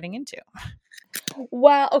that you're getting into?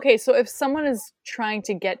 Well, okay. So if someone is trying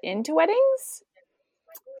to get into weddings,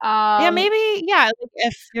 Maybe, like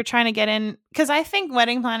if you're trying to get in, because I think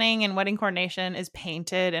wedding planning and wedding coordination is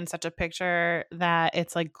painted in such a picture that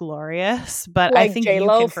it's like glorious, but I like think you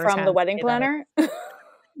J-Lo can from firsthand The Wedding say that Planner.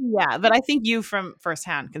 yeah, but I think you from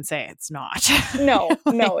firsthand can say it's not. No,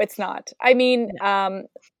 Like, no, it's not. I mean,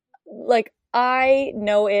 like I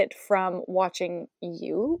know it from watching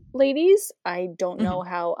you ladies. I don't know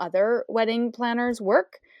how other wedding planners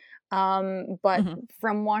work. But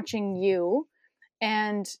from watching you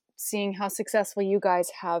and seeing how successful you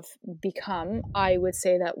guys have become, I would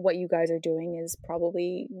say that what you guys are doing is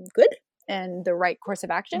probably good and the right course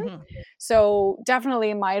of action. So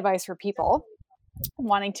definitely my advice for people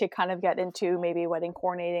wanting to kind of get into maybe wedding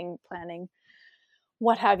coordinating, planning,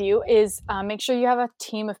 what have you, is make sure you have a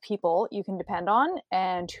team of people you can depend on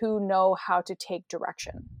and who know how to take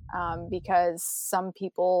direction. Because some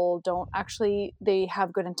people don't actually, they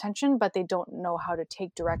have good intention, but they don't know how to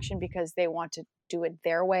take direction because they want to do it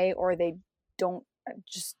their way, or they don't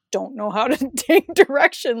know how to take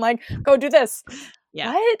direction. Like, go do this.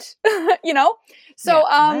 Yeah. What? So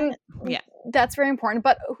yeah. That's very important.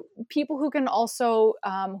 But people who can also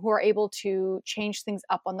who are able to change things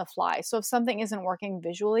up on the fly. So if something isn't working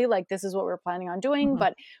visually, like this is what we're planning on doing,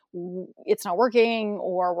 but it's not working,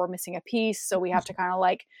 or we're missing a piece, so we have to kind of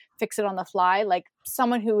like fix it on the fly, like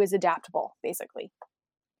someone who is adaptable, basically.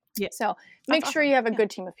 Yeah. So make sure you have a good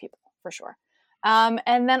team of people, for sure.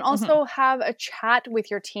 And then also have a chat with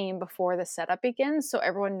your team before the setup begins, so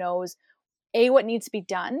everyone knows A, what needs to be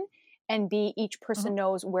done, and B, each person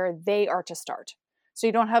knows where they are to start. So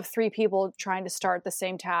you don't have 3 people trying to start the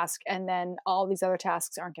same task and then all these other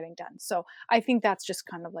tasks aren't getting done. So I think that's just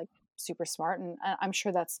kind of like super smart. And I'm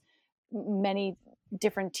sure that's many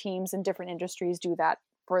different teams and different industries do that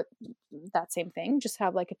for that same thing. Just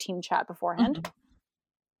have like a team chat beforehand.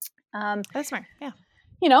 That's smart. Yeah.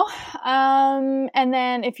 And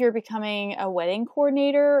then if you're becoming a wedding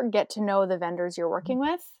coordinator, get to know the vendors you're working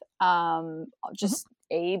with. Just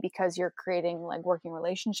because you're creating like working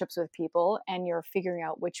relationships with people and you're figuring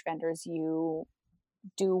out which vendors you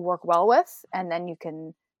do work well with, and then you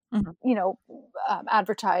can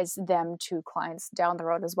advertise them to clients down the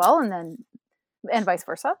road as well, and vice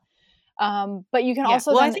versa. But you can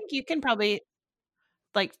also I think you can probably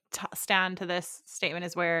like stand to this statement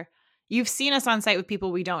is where you've seen us on site with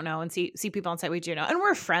people we don't know and see people on site we do know. And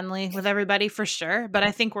we're friendly with everybody for sure. But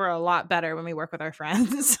I think we're a lot better when we work with our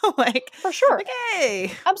friends. So like, for sure. Like,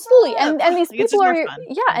 hey, absolutely. And these like, people are,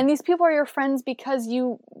 and these people are your friends because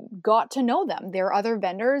you got to know them. They're other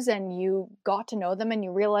vendors and you got to know them and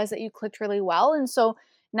you realize that you clicked really well. And so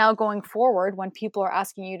now going forward, when people are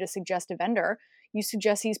asking you to suggest a vendor, you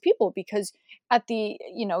suggest these people because at the,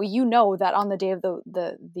 that on the day of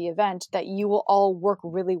the event that you will all work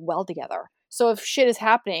really well together. So if shit is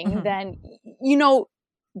happening, then you know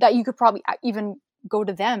that you could probably even go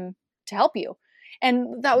to them to help you.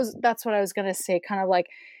 And that's what I was going to say, kind of like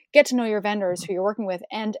get to know your vendors who you're working with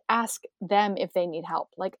and ask them if they need help.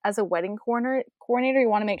 Like as a wedding coordinator, you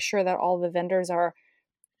want to make sure that all the vendors are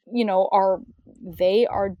doing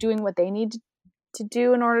what they need to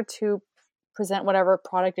do in order to present whatever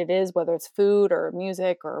product it is, whether it's food or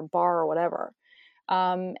music or bar or whatever.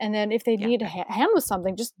 And then if they need a hand with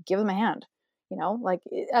something, just give them a hand. Like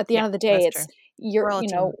at the end of the day, it's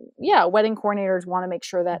wedding coordinators want to make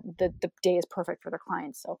sure that the day is perfect for their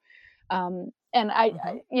clients. So, and I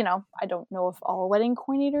don't know if all wedding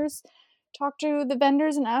coordinators talk to the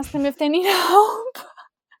vendors and ask them if they need help,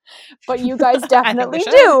 but you guys definitely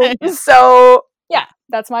do. So yeah,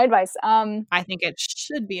 that's my advice. I think it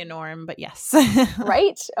should be a norm, but yes.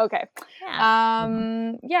 Right? Okay.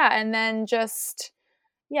 Yeah. And then just,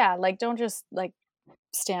 like, don't just like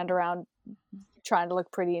stand around trying to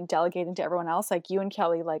look pretty and delegating to everyone else. Like you and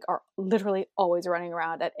Kelly like are literally always running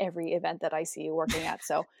around at every event that I see you working at.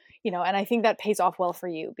 So, and I think that pays off well for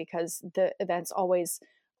you because the events always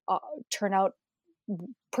turn out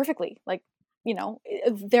perfectly. Like,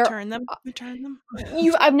 Return them.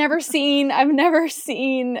 I've never seen knock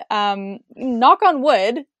on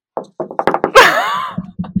wood.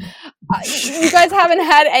 You guys haven't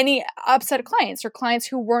had any upset clients or clients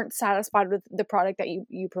who weren't satisfied with the product that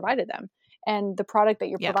you provided them, and the product that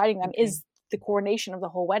you're providing them is the coordination of the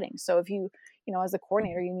whole wedding. So if you as a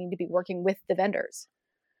coordinator, you need to be working with the vendors.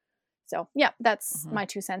 So yeah, that's my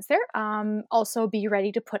 2 cents there. Also be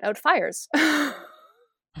ready to put out fires.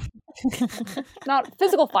 Not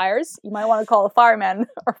physical fires. You might want to call a fireman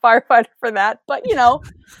or firefighter for that, but the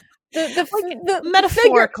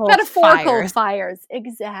metaphorical fires.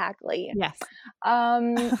 Exactly. Yes.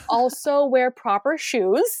 Also wear proper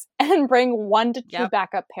shoes and bring 1 to 2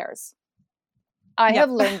 backup pairs. I have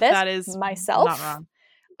learned this that is myself. Not wrong.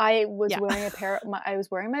 I was Yeah. wearing I was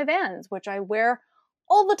wearing my Vans, which I wear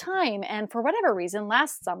all the time. And for whatever reason,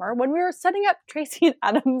 last summer when we were setting up Tracy and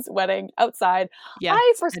Adam's wedding outside, Yes,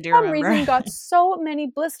 for I do some remember. reason got so many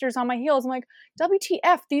blisters on my heels. I'm like,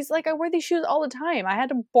 WTF? I wear these shoes all the time. I had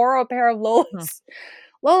to borrow a pair of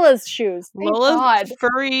Lola's shoes. Thank Lola's God.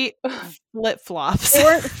 furry flip-flops. They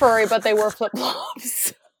weren't furry, but they were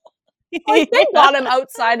flip-flops. Like, thank God I'm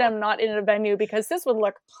outside and I'm not in a venue, because this would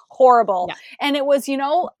look horrible. Yeah. And it was,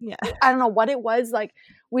 Yeah. I don't know what it was. Like,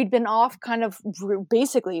 we'd been off kind of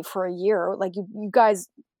basically for a year. Like, you guys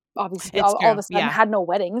obviously all of a sudden had no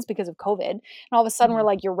weddings because of COVID. And all of a sudden we're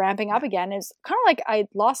like, you're ramping up again. It's kind of like I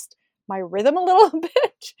lost my rhythm a little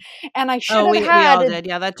bit. And I should have had. We all did.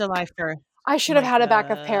 Yeah, that July 1st. I should have had a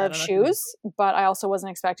backup pair of shoes, but I also wasn't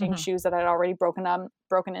expecting shoes that I'd already broken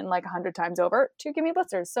in like 100 times over to give me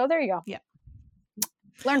blisters. So there you go. Yeah.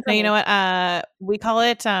 Learn from now, me. you know what? We call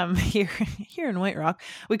it here in White Rock,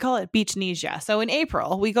 we call it beachnesia. So in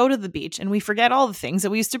April, we go to the beach and we forget all the things that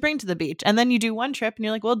we used to bring to the beach. And then you do one trip and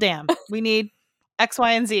you're like, well, damn, we need X,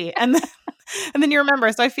 Y, and Z. And then you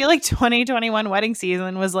remember. So I feel like 2021 wedding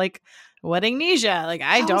season was like weddingnesia. Like,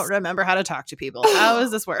 I don't remember how to talk to people. How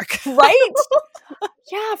does this work? Right?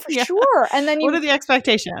 Yeah, for sure. And then what are the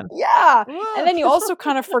expectations? Yeah. And then you also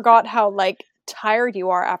kind of forgot how like tired you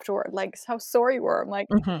are afterward, like how sore you were. I'm like,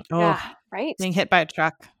 right? Being hit by a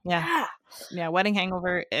truck. Yeah. Wedding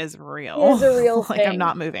hangover is real. It is a real like thing. I'm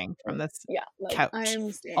not moving from this couch.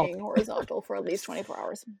 I'm staying horizontal for at least 24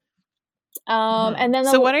 hours. And then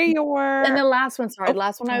what are your and the last one,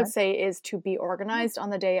 I would say is to be organized on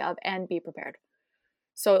the day of and be prepared.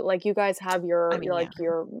 So like you guys have your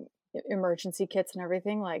emergency kits and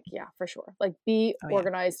everything, like for sure, like be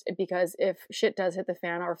organized, because if shit does hit the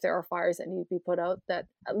fan or if there are fires that need to be put out, that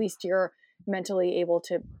at least you're mentally able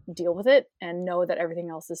to deal with it and know that everything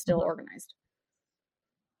else is still organized.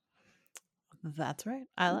 That's right.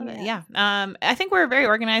 I love it. Yeah. I think we're very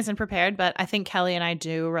organized and prepared, but I think Kelly and I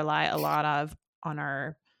do rely a lot on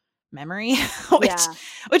our memory,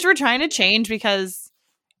 which we're trying to change, because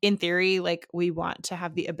in theory, like, we want to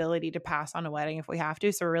have the ability to pass on a wedding if we have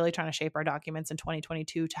to. So we're really trying to shape our documents in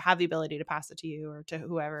 2022 to have the ability to pass it to you or to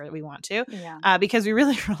whoever we want to, because we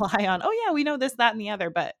really rely on, we know this, that, and the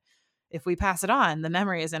other. But if we pass it on, the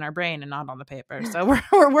memory is in our brain and not on the paper. So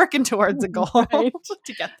we're working towards a goal to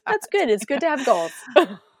get that. That's good. It's good to have goals.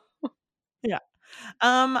 Yeah.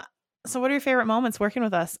 So what are your favorite moments working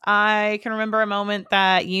with us? I can remember a moment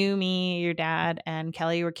that you, me, your dad, and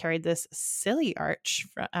Kelly were carried this silly arch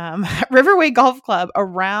from Riverway Golf Club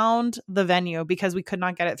around the venue because we could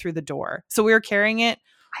not get it through the door. So we were carrying it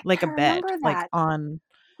like a bed, like on.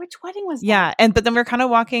 Which wedding was that? Yeah, but then we were kind of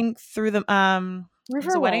walking through the it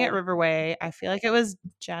was a wedding at Riverway. I feel like it was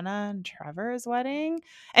Jenna and Trevor's wedding.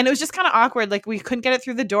 And it was just kind of awkward. Like, we couldn't get it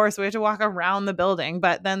through the door, so we had to walk around the building.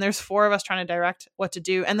 But then there's 4 of us trying to direct what to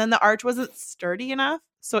do. And then the arch wasn't sturdy enough,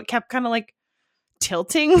 so it kept kind of like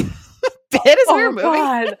tilting a bit as we were moving.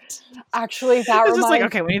 God. Actually, that was just like,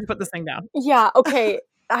 okay, we need to put this thing down. Yeah, okay.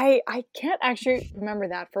 I can't actually remember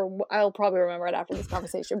that. I'll probably remember it after this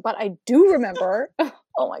conversation, but I do remember.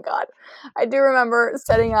 Oh my God, I do remember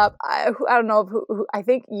setting up. I don't know who. I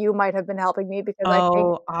think you might have been helping me because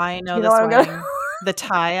I know this wedding. The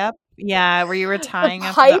tie up, where you were tying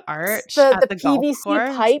up the arch at the golf PVC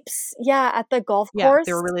course. Pipes, at the golf course.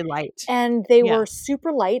 They were really light, and they were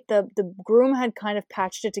super light. The groom had kind of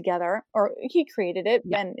patched it together, or he created it,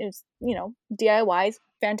 and it's DIYs,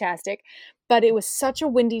 fantastic. But it was such a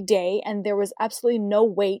windy day, and there was absolutely no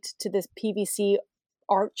weight to this PVC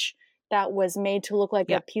arch that was made to look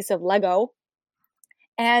like a piece of Lego.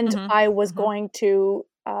 And I was going to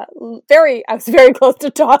I was very close to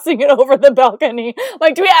tossing it over the balcony.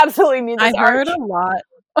 Like, do we absolutely need this arch? I heard a lot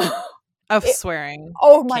of swearing.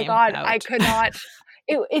 Oh my God, I could not.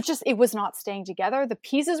 It was not staying together. The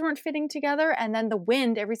pieces weren't fitting together. And then the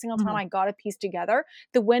wind, every single time I got a piece together,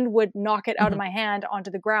 the wind would knock it out of my hand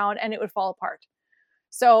onto the ground and it would fall apart.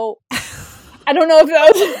 So I don't know if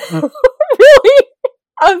that was really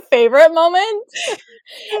a favorite moment.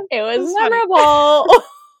 It was memorable.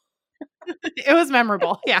 It was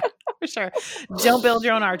memorable. Yeah, for sure. Don't build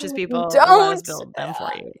your own arches, people. Don't. Let us build them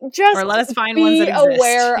for you. Or let us find ones that exist. Be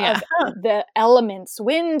aware of the elements,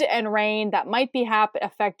 wind and rain, that might be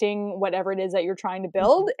affecting whatever it is that you're trying to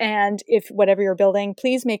build. And if whatever you're building,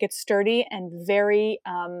 please make it sturdy and very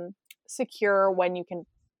secure when you can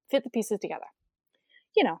fit the pieces together.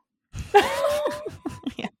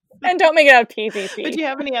 And don't make it out of PVC. But do you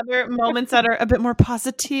have any other moments that are a bit more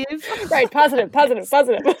positive? Right, positive. Let's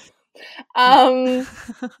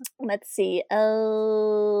see.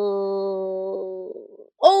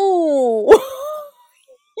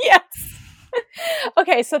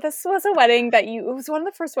 Okay, so this was a wedding it was one of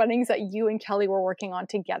the first weddings that you and Kelly were working on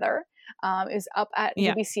together. It was up at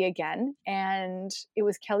UBC again, and it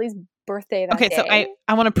was Kelly's birthday that day. So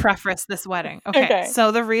I want to preface this wedding. Okay.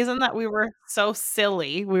 So the reason that we were so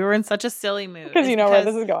silly, we were in such a silly mood. Because you know where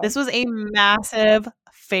this is going. This was a massive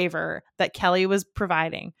favor that Kelly was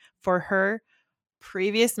providing for her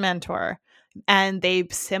previous mentor, and they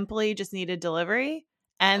simply just needed delivery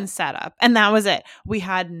and setup, and that was it. We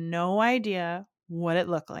had no idea what it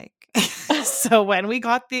looked like. So when we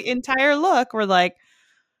got the entire look, we're like,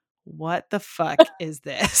 what the fuck is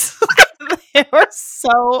this? They were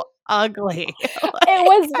so ugly.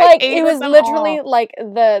 It was literally all. Like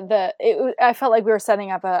I felt like we were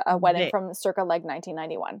setting up a wedding from circa like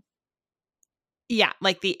 1991. Yeah,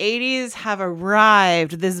 like the 80s have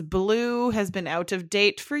arrived. This blue has been out of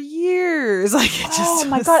date for years. Like it just oh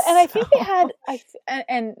my god! And I think they had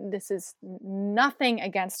and this is nothing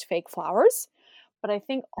against fake flowers, but I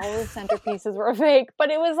think all the centerpieces were fake.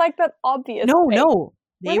 But it was like that obvious. No.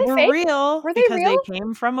 They were real Were they because real? they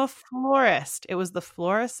came from a florist. It was the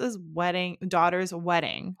florist's daughter's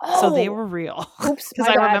wedding. So they were real. Oops, because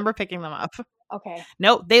I remember picking them up. Okay.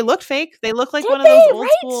 No, they looked fake. They looked like one of those old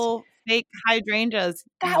school fake hydrangeas.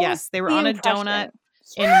 Yes, they were on a donut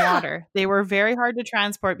in water. They were very hard to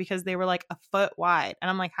transport because they were like a foot wide. And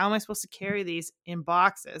I'm like, how am I supposed to carry these in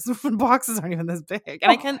boxes? Boxes aren't even this big.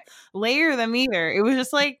 And I can't layer them either. It was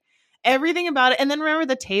just like everything about it. And then remember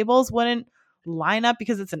the tables wouldn't line up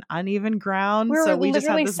because it's an uneven ground. We were so we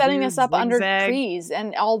literally just setting us up zigzag. under trees,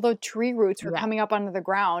 and all the tree roots were coming up under the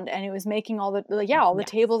ground, and it was making all the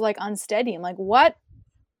tables like unsteady. I'm like, what?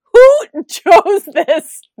 Who chose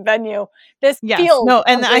this venue? This field? No,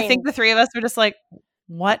 and I think the three of us were just like,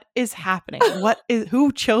 what is happening?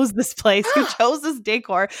 Who chose this place? Who chose this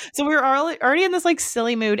decor? So we were already in this like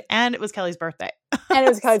silly mood, and it was Kelly's birthday. And it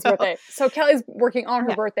was Kelly's birthday. So Kelly's working on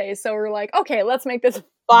her birthday. So we're like, okay, let's make this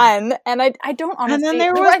fun. And I don't honestly. And then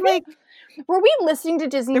there was were we listening to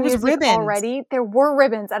Disney music ribbons already? There were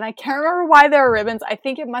ribbons, and I can't remember why there were ribbons. I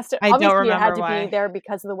think it must have obviously it had to be there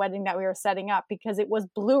because of the wedding that we were setting up, because it was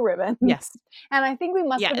blue ribbon. Yes. And I think we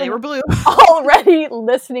must have been they were blue. already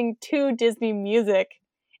listening to Disney music.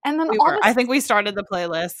 And then I think we started the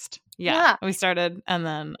playlist. Yeah. We started, and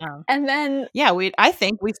then I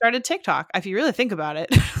think we started TikTok. If you really think about it,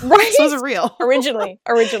 right? This was real originally,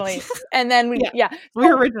 and then we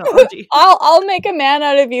were original. OG. I'll Make a Man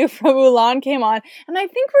Out of You from Mulan came on, and I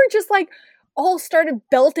think we're just like all started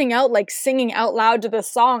belting out, like singing out loud to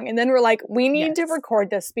this song, and then we're like, we need to record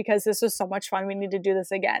this because this was so much fun. We need to do this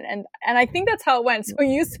again, and I think that's how it went. So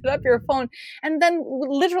you set up your phone, and then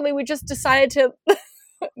literally we just decided to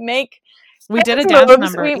we did a dance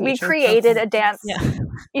number. We created a dance,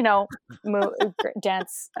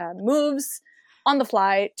 dance moves on the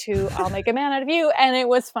fly to I'll Make a Man Out of You, and it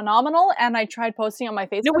was phenomenal. And I tried posting on my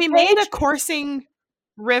Facebook we page. made a coursing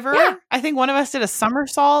river. Yeah. I think one of us did a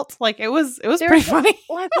somersault. Like it was pretty funny.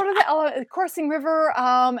 Like what are the coursing river?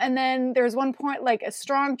 And then there's one point like a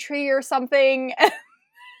strong tree or something.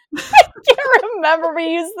 I can't remember. We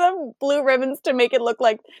used the blue ribbons to make it look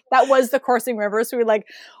like that was the coursing river. So we like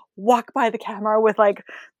walk by the camera with like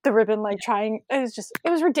the ribbon, like trying. It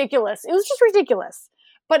was ridiculous. It was just ridiculous,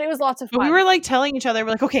 but it was lots of fun. But we were like telling each other,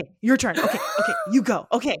 we're like, okay, your turn. Okay, you go.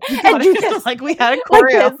 Okay, you got it. Like we had a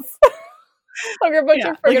choreo. Like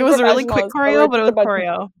it was a really quick choreo, but it was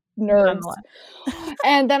choreo. Nerds.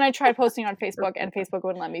 And then I tried posting on Facebook, and Facebook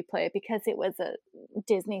wouldn't let me play it because it was a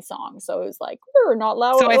Disney song. So it was like, we're not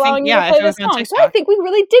allowing you to play this song. So I think we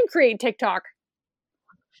really did create TikTok.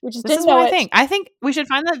 We just didn't know it. I think we should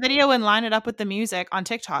find that video and line it up with the music on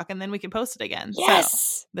TikTok, and then we can post it again. Yes.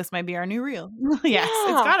 So this might be our new reel. Yes.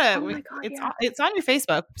 It's gotta it's on your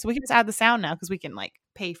Facebook, so we can just add the sound now because we can like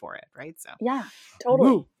pay for it, right? So yeah,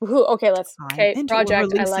 totally. Woo. Okay,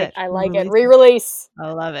 project. I like it. Re-release.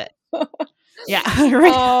 I love it. Yeah.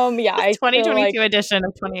 Yeah. 2022 edition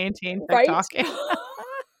of 2018 TikTok. Right?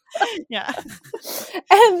 Yeah.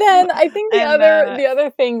 And then I think the other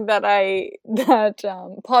thing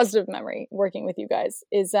that positive memory working with you guys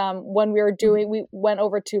is when we went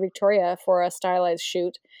over to Victoria for a stylized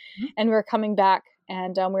shoot, and we were coming back,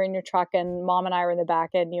 and we were in your truck, and Mom and I were in the back,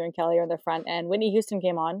 and you and Kelly are in the front, and Whitney Houston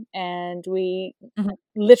came on, and we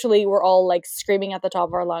literally were all like screaming at the top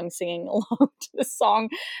of our lungs, singing along to this song.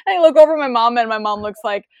 And I look over at my mom, and my mom looks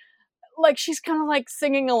like she's kind of like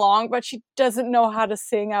singing along, but she doesn't know how to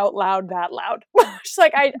sing out loud that loud. She's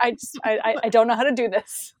like, I don't know how to do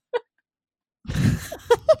this.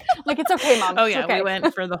 Like, it's okay, Mom. Oh yeah, we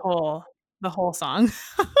went for the whole song.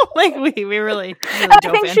 Like we really I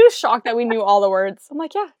think she was shocked that we knew all the words. I'm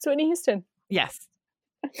like, yeah, it's Whitney Houston. Yes.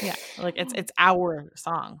 Yeah, like it's our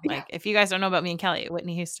song. Like if you guys don't know about me and Kelly,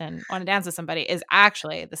 Whitney Houston "Wanna Dance with Somebody" is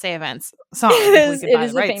actually the Say Events song. If we could It buy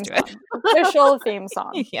is the a rights theme to it. song. Official theme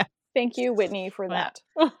song. Yeah. Thank you, Whitney, for Yeah.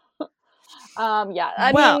 that. Yeah,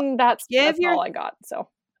 I Well, mean that's give your all I got. So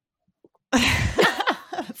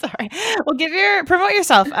sorry. Well, promote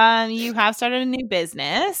yourself. You have started a new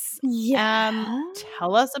business. yeah.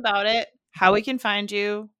 Tell us about it, how we can find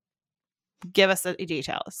you. Give us the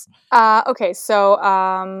details. Okay, so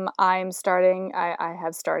I'm starting. I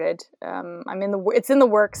have started. It's in the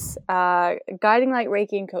works. Guiding light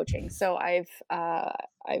Reiki and coaching. So I've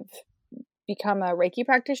become a Reiki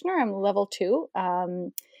practitioner. I'm level 2.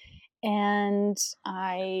 And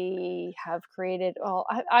I have created. Well,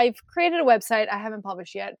 I've created a website. I haven't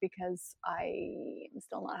published yet because I am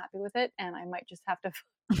still not happy with it, and I might just have to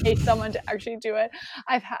pay someone to actually do it.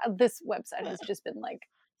 This website has just been like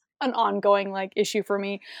an ongoing like issue for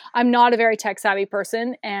me. I'm not a very tech savvy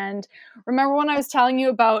person, and remember when I was telling you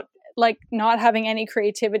about like not having any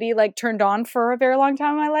creativity like turned on for a very long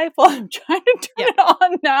time in my life? Well, I'm trying to turn it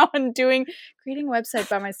on now and creating a website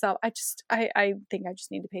by myself. I think I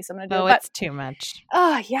just need to pay someone to do it. It's too much.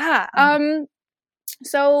 Yeah.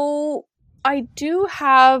 So I do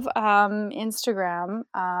have Instagram.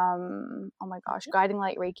 Oh my gosh, Guiding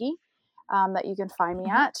Light Reiki, that you can find me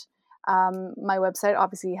at. My website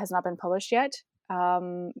obviously has not been published yet.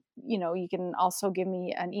 You can also give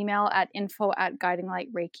me an email at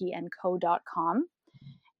info@guidinglightreikiandco.com.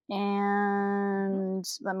 And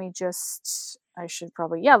let me just, I should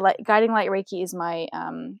probably, Guiding Light Reiki is my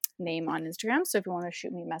name on Instagram. So if you want to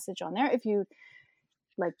shoot me a message on there, if you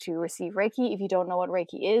like to receive Reiki, if you don't know what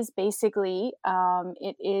Reiki is, basically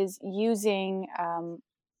it is using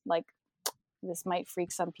like, this might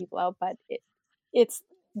freak some people out, but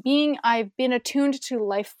I've been attuned to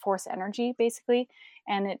life force energy basically,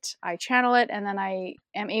 and I channel it, and then I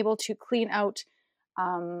am able to clean out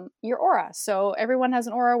your aura. So everyone has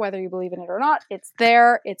an aura, whether you believe in it or not. It's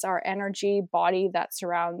there. It's our energy body that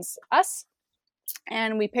surrounds us,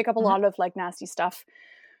 and we pick up a lot of like nasty stuff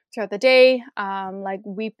throughout the day. Like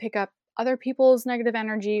we pick up other people's negative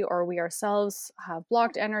energy, or we ourselves have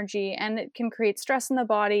blocked energy, and it can create stress in the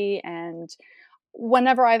body. And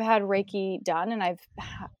whenever I've had Reiki done, and I've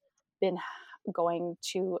been going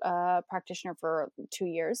to a practitioner for 2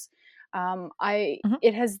 years,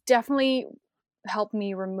 it has definitely helped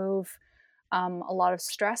me remove a lot of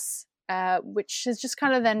stress, which has just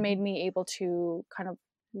kind of then made me able to kind of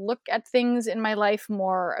look at things in my life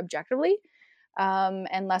more objectively,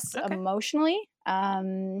 and less emotionally.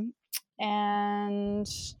 And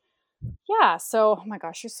yeah, so oh my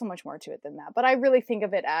gosh, there's so much more to it than that. But I really think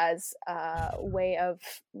of it as a way of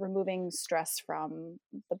removing stress from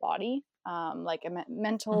the body, like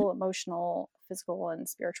mental, emotional, physical, and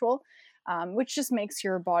spiritual, which just makes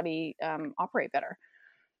your body operate better.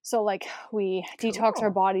 So like we detox our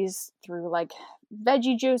bodies through like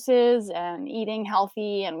veggie juices and eating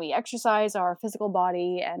healthy, and we exercise our physical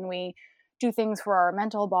body, and we do things for our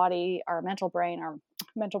mental body, our mental brain.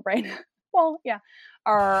 Well, yeah,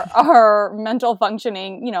 our mental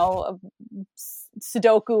functioning,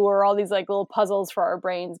 Sudoku or all these like little puzzles for our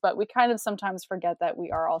brains, but we kind of sometimes forget that we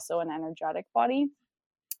are also an energetic body.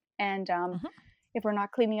 And if we're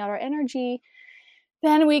not cleaning out our energy,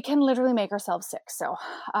 then we can literally make ourselves sick. So,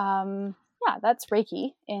 that's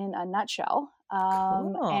Reiki in a nutshell.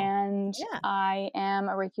 And I am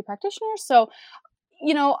a Reiki practitioner. So,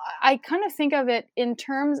 I kind of think of it in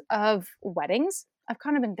terms of weddings. I've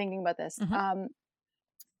kind of been thinking about this.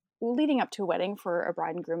 Leading up to a wedding for a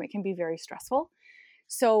bride and groom, it can be very stressful.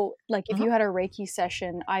 So, like, if you had a Reiki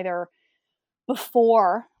session either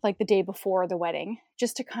before, like the day before the wedding,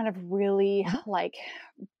 just to kind of really like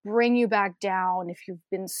bring you back down if you've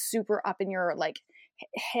been super up in your like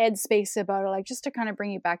head space about it, like just to kind of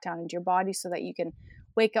bring you back down into your body so that you can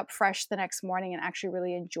wake up fresh the next morning and actually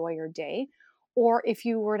really enjoy your day. Or if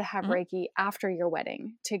you were to have Reiki after your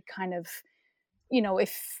wedding to kind of,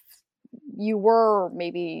 if you were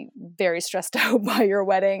maybe very stressed out by your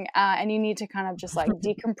wedding, and you need to kind of just like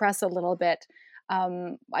decompress a little bit,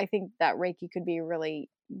 I think that Reiki could be really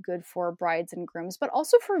good for brides and grooms, but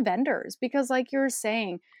also for vendors, because like you're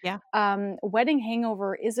saying, wedding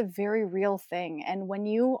hangover is a very real thing. And when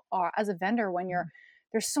you are, as a vendor, when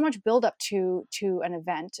there's so much buildup to an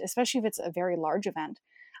event, especially if it's a very large event,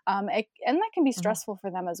 and that can be stressful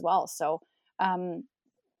for them as well. So,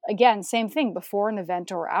 again, same thing before an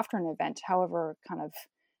event or after an event, however kind of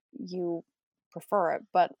you prefer it.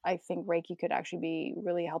 But I think Reiki could actually be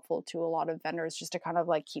really helpful to a lot of vendors, just to kind of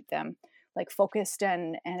like keep them like focused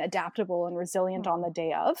and adaptable and resilient on the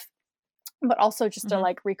day of, but also just to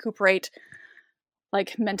like recuperate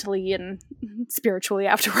like mentally and spiritually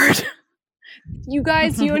afterward. You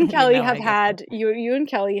guys, you and Kelly No, I have get had you and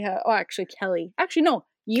Kelly have, oh, actually Kelly. Actually no,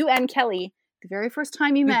 you and Kelly, the very first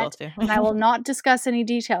time you We met, both do. and I will not discuss any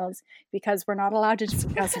details because we're not allowed to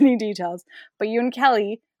discuss any details. But you and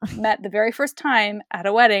Kelly met the very first time at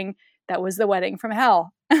a wedding that was the wedding from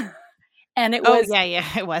hell. And it was yeah,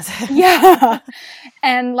 it was. yeah.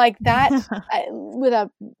 And like that,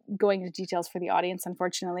 without going into details for the audience,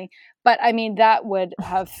 unfortunately, but I mean, that would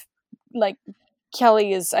have, like,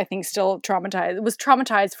 Kelly is, I think, still traumatized. Was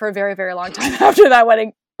traumatized for a very, very long time after that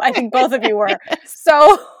wedding. I think both of you were.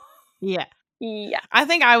 So, Yeah. yeah. I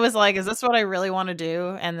think I was like, is this what I really want to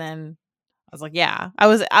do? And then I was like, yeah. I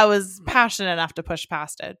was passionate enough to push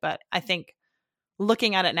past it. But I think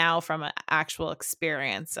looking at it now from an actual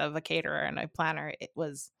experience of a caterer and a planner, it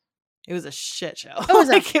was a shit show. It was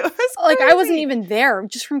it was like, I wasn't crazy. even there.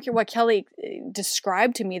 Just from what Kelly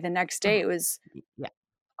described to me the next day, it was Yeah.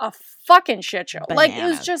 a fucking shit show. Like, it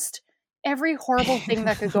was Bananas. just every horrible thing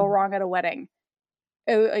that could go wrong at a wedding.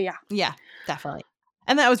 Yeah. Yeah, definitely.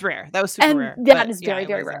 And that was rare. That was super rare. And that But, is yeah, very, it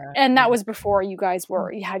very was, rare. And that yeah. was before you guys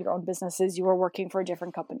you had your own businesses. You were working for a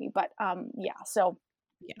different company. But yeah, so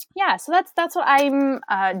yeah, so that's what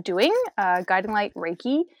I'm doing. Guiding Light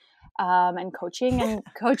Reiki and coaching. And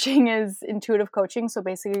coaching is intuitive coaching. So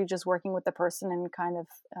basically just working with the person and kind of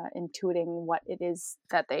intuiting what it is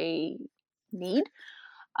that they need.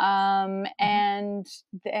 And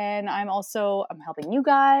then I'm helping you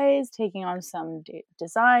guys, taking on some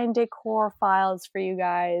design decor files for you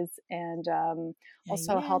guys, and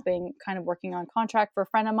also helping, kind of working on contract for a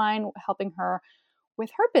friend of mine, helping her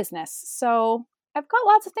with her business. So I've got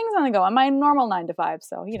lots of things on the go on my normal 9 to 5.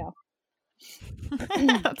 So, you know,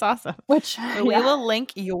 That's awesome. which Well, we will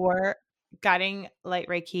link your Guiding Light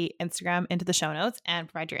Reiki Instagram into the show notes and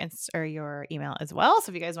provide your email as well.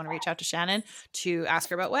 So if you guys want to reach out to Shannon to ask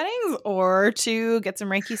her about weddings or to get some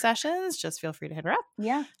Reiki sessions, just feel free to hit her up.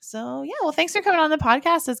 Yeah. So yeah, well, thanks for coming on the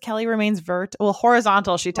podcast as Kelly remains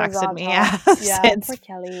horizontal. She texted me Yeah, poor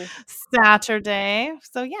Kelly. Saturday.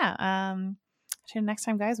 So yeah, tune in next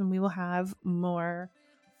time, guys, when we will have more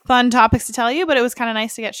fun topics to tell you. But it was kind of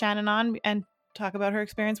nice to get Shannon on and talk about her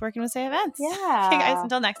experience working with Say Events. Yeah. Okay, guys,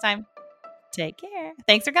 until next time. Take care.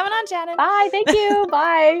 Thanks for coming on, Shannon. Bye. Thank you.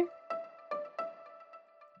 Bye.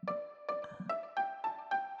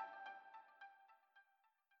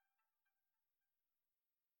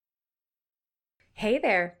 Hey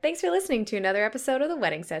there! Thanks for listening to another episode of The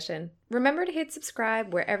Wedding Session. Remember to hit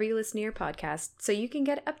subscribe wherever you listen to your podcast so you can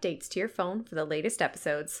get updates to your phone for the latest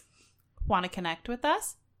episodes. Want to connect with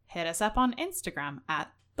us? Hit us up on Instagram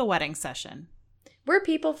at The Wedding Session. We're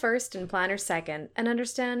people first and planners second, and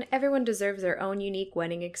understand everyone deserves their own unique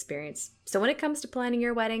wedding experience. So when it comes to planning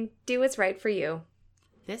your wedding, do what's right for you.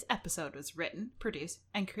 This episode was written, produced,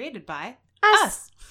 and created by Us.